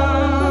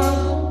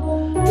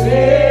come,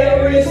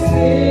 there is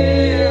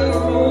still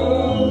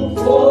room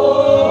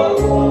for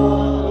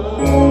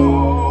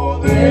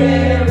one.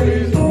 There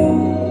is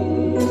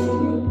room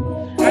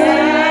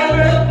at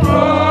the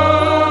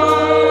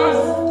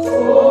cross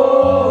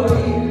for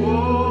you.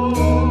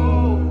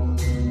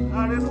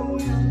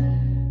 Hallelujah.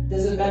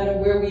 Doesn't matter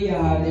where we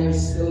are,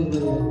 there's still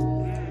room.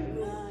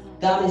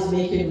 God is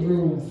making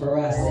room for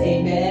us.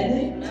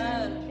 Amen.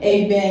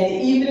 Amen.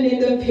 Even in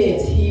the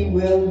pit, he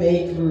will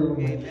make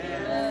room.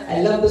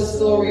 I love the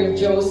story of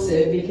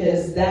Joseph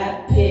because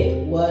that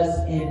pit was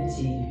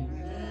empty.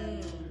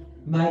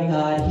 My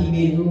God, he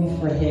made room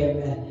for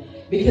him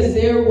because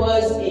there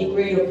was a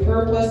greater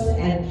purpose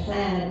and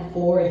plan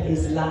for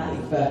his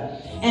life.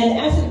 And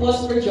as it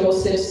was for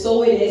Joseph,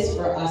 so it is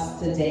for us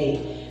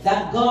today.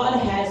 That God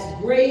has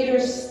greater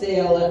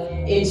still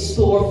in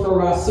store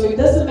for us. So it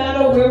doesn't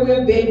matter where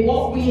we've been,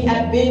 what we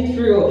have been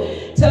through.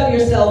 Tell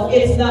yourself,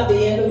 it's not the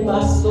end of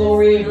my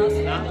story.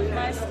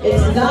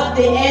 It's not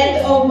the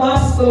end of my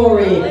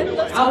story.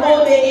 I'm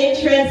only in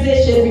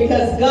transition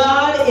because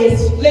God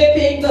is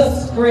flipping the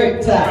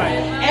script.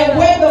 And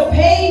when the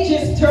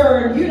pages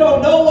turn, you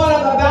don't know what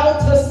I'm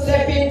about to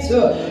step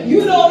into.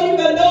 You don't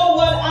even know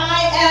what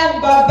I am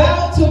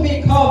about to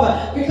become.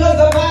 Because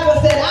the Bible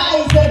said,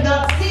 eyes have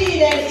not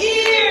seen and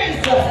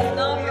ears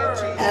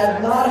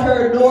have not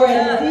heard, nor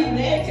has even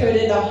entered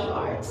in the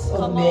hearts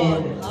of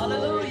men.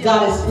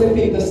 God is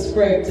flipping the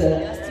script.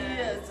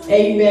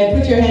 Amen.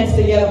 Put your hands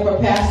together for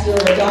Pastor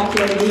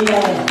Dr.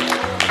 Anita.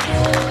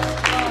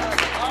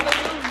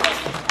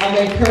 I'm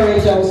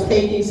encouraged. I was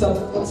taking some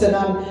notes and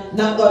I'm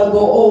not going to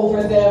go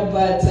over them,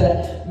 but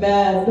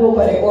man,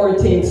 nobody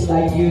irritates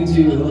like you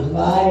do.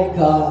 My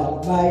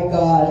God, my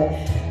God.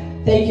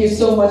 Thank you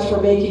so much for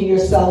making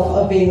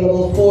yourself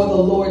available for the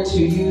Lord to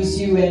use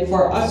you and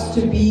for us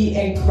to be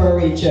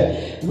encouraged.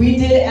 We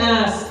did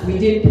ask, we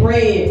did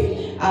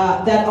pray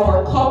that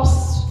our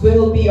cups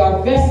will be,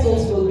 our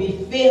vessels will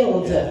be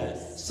filled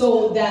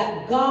so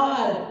that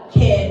God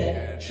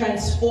can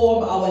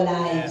transform our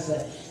lives.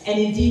 And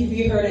indeed,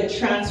 we heard a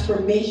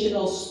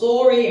transformational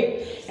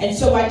story. And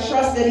so I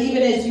trust that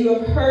even as you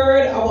have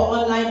heard, our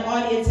online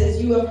audience,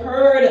 as you have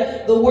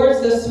heard the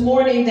words this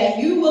morning, that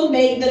you will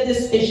make the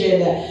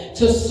decision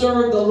to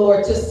serve the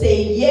Lord, to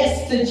say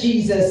yes to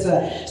Jesus,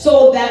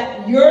 so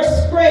that your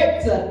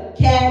script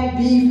can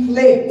be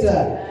flipped.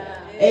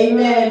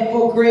 Amen.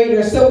 For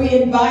greater. So we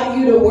invite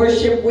you to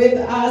worship with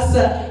us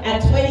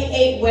at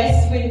 28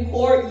 Westwyn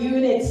Court,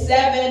 Unit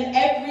 7,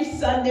 every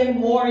Sunday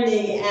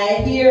morning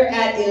here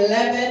at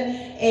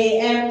 11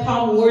 a.m.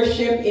 Come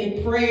worship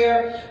in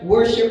prayer,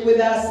 worship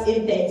with us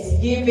in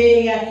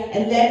thanksgiving,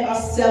 and let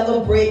us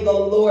celebrate the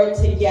Lord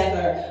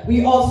together.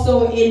 We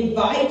also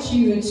invite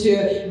you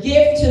to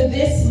give to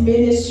this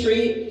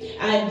ministry.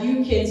 And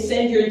you can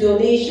send your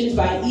donations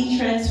by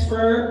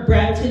e-transfer,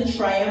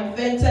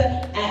 bramptontriumphant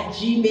at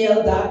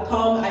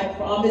gmail.com. I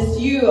promise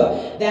you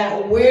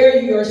that where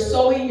you're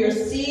sowing your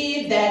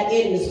seed, that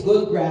it is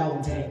good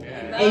ground.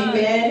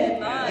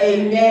 Amen.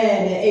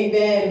 Amen.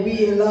 Amen.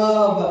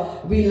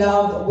 We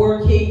love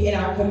working in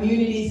our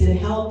communities and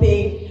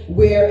helping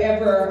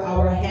wherever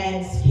our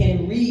hands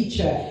can reach.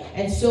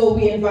 And so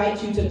we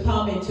invite you to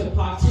come and to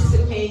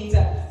participate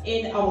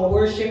in our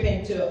worship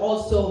and to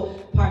also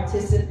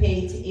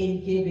participate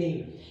in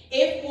giving.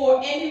 If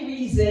for any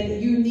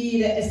reason you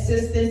need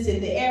assistance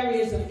in the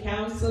areas of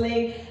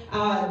counseling,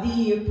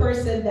 the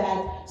person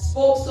that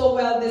spoke so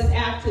well this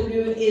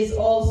afternoon is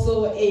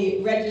also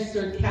a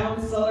registered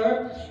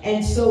counselor.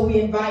 And so we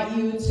invite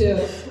you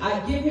to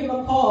give him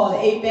a call.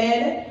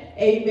 Amen.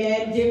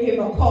 Amen. Give him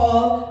a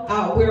call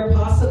where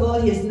possible.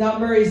 His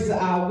number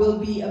will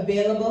be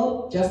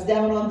available just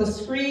down on the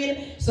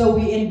screen. So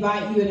we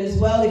invite you in as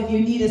well. If you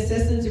need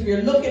assistance, if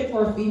you're looking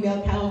for a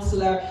female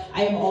counselor,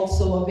 I am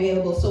also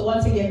available. So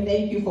once again,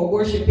 thank you for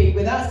worshiping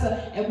with us.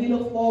 And we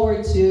look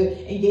forward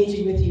to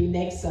engaging with you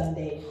next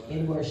Sunday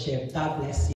in worship. God bless you.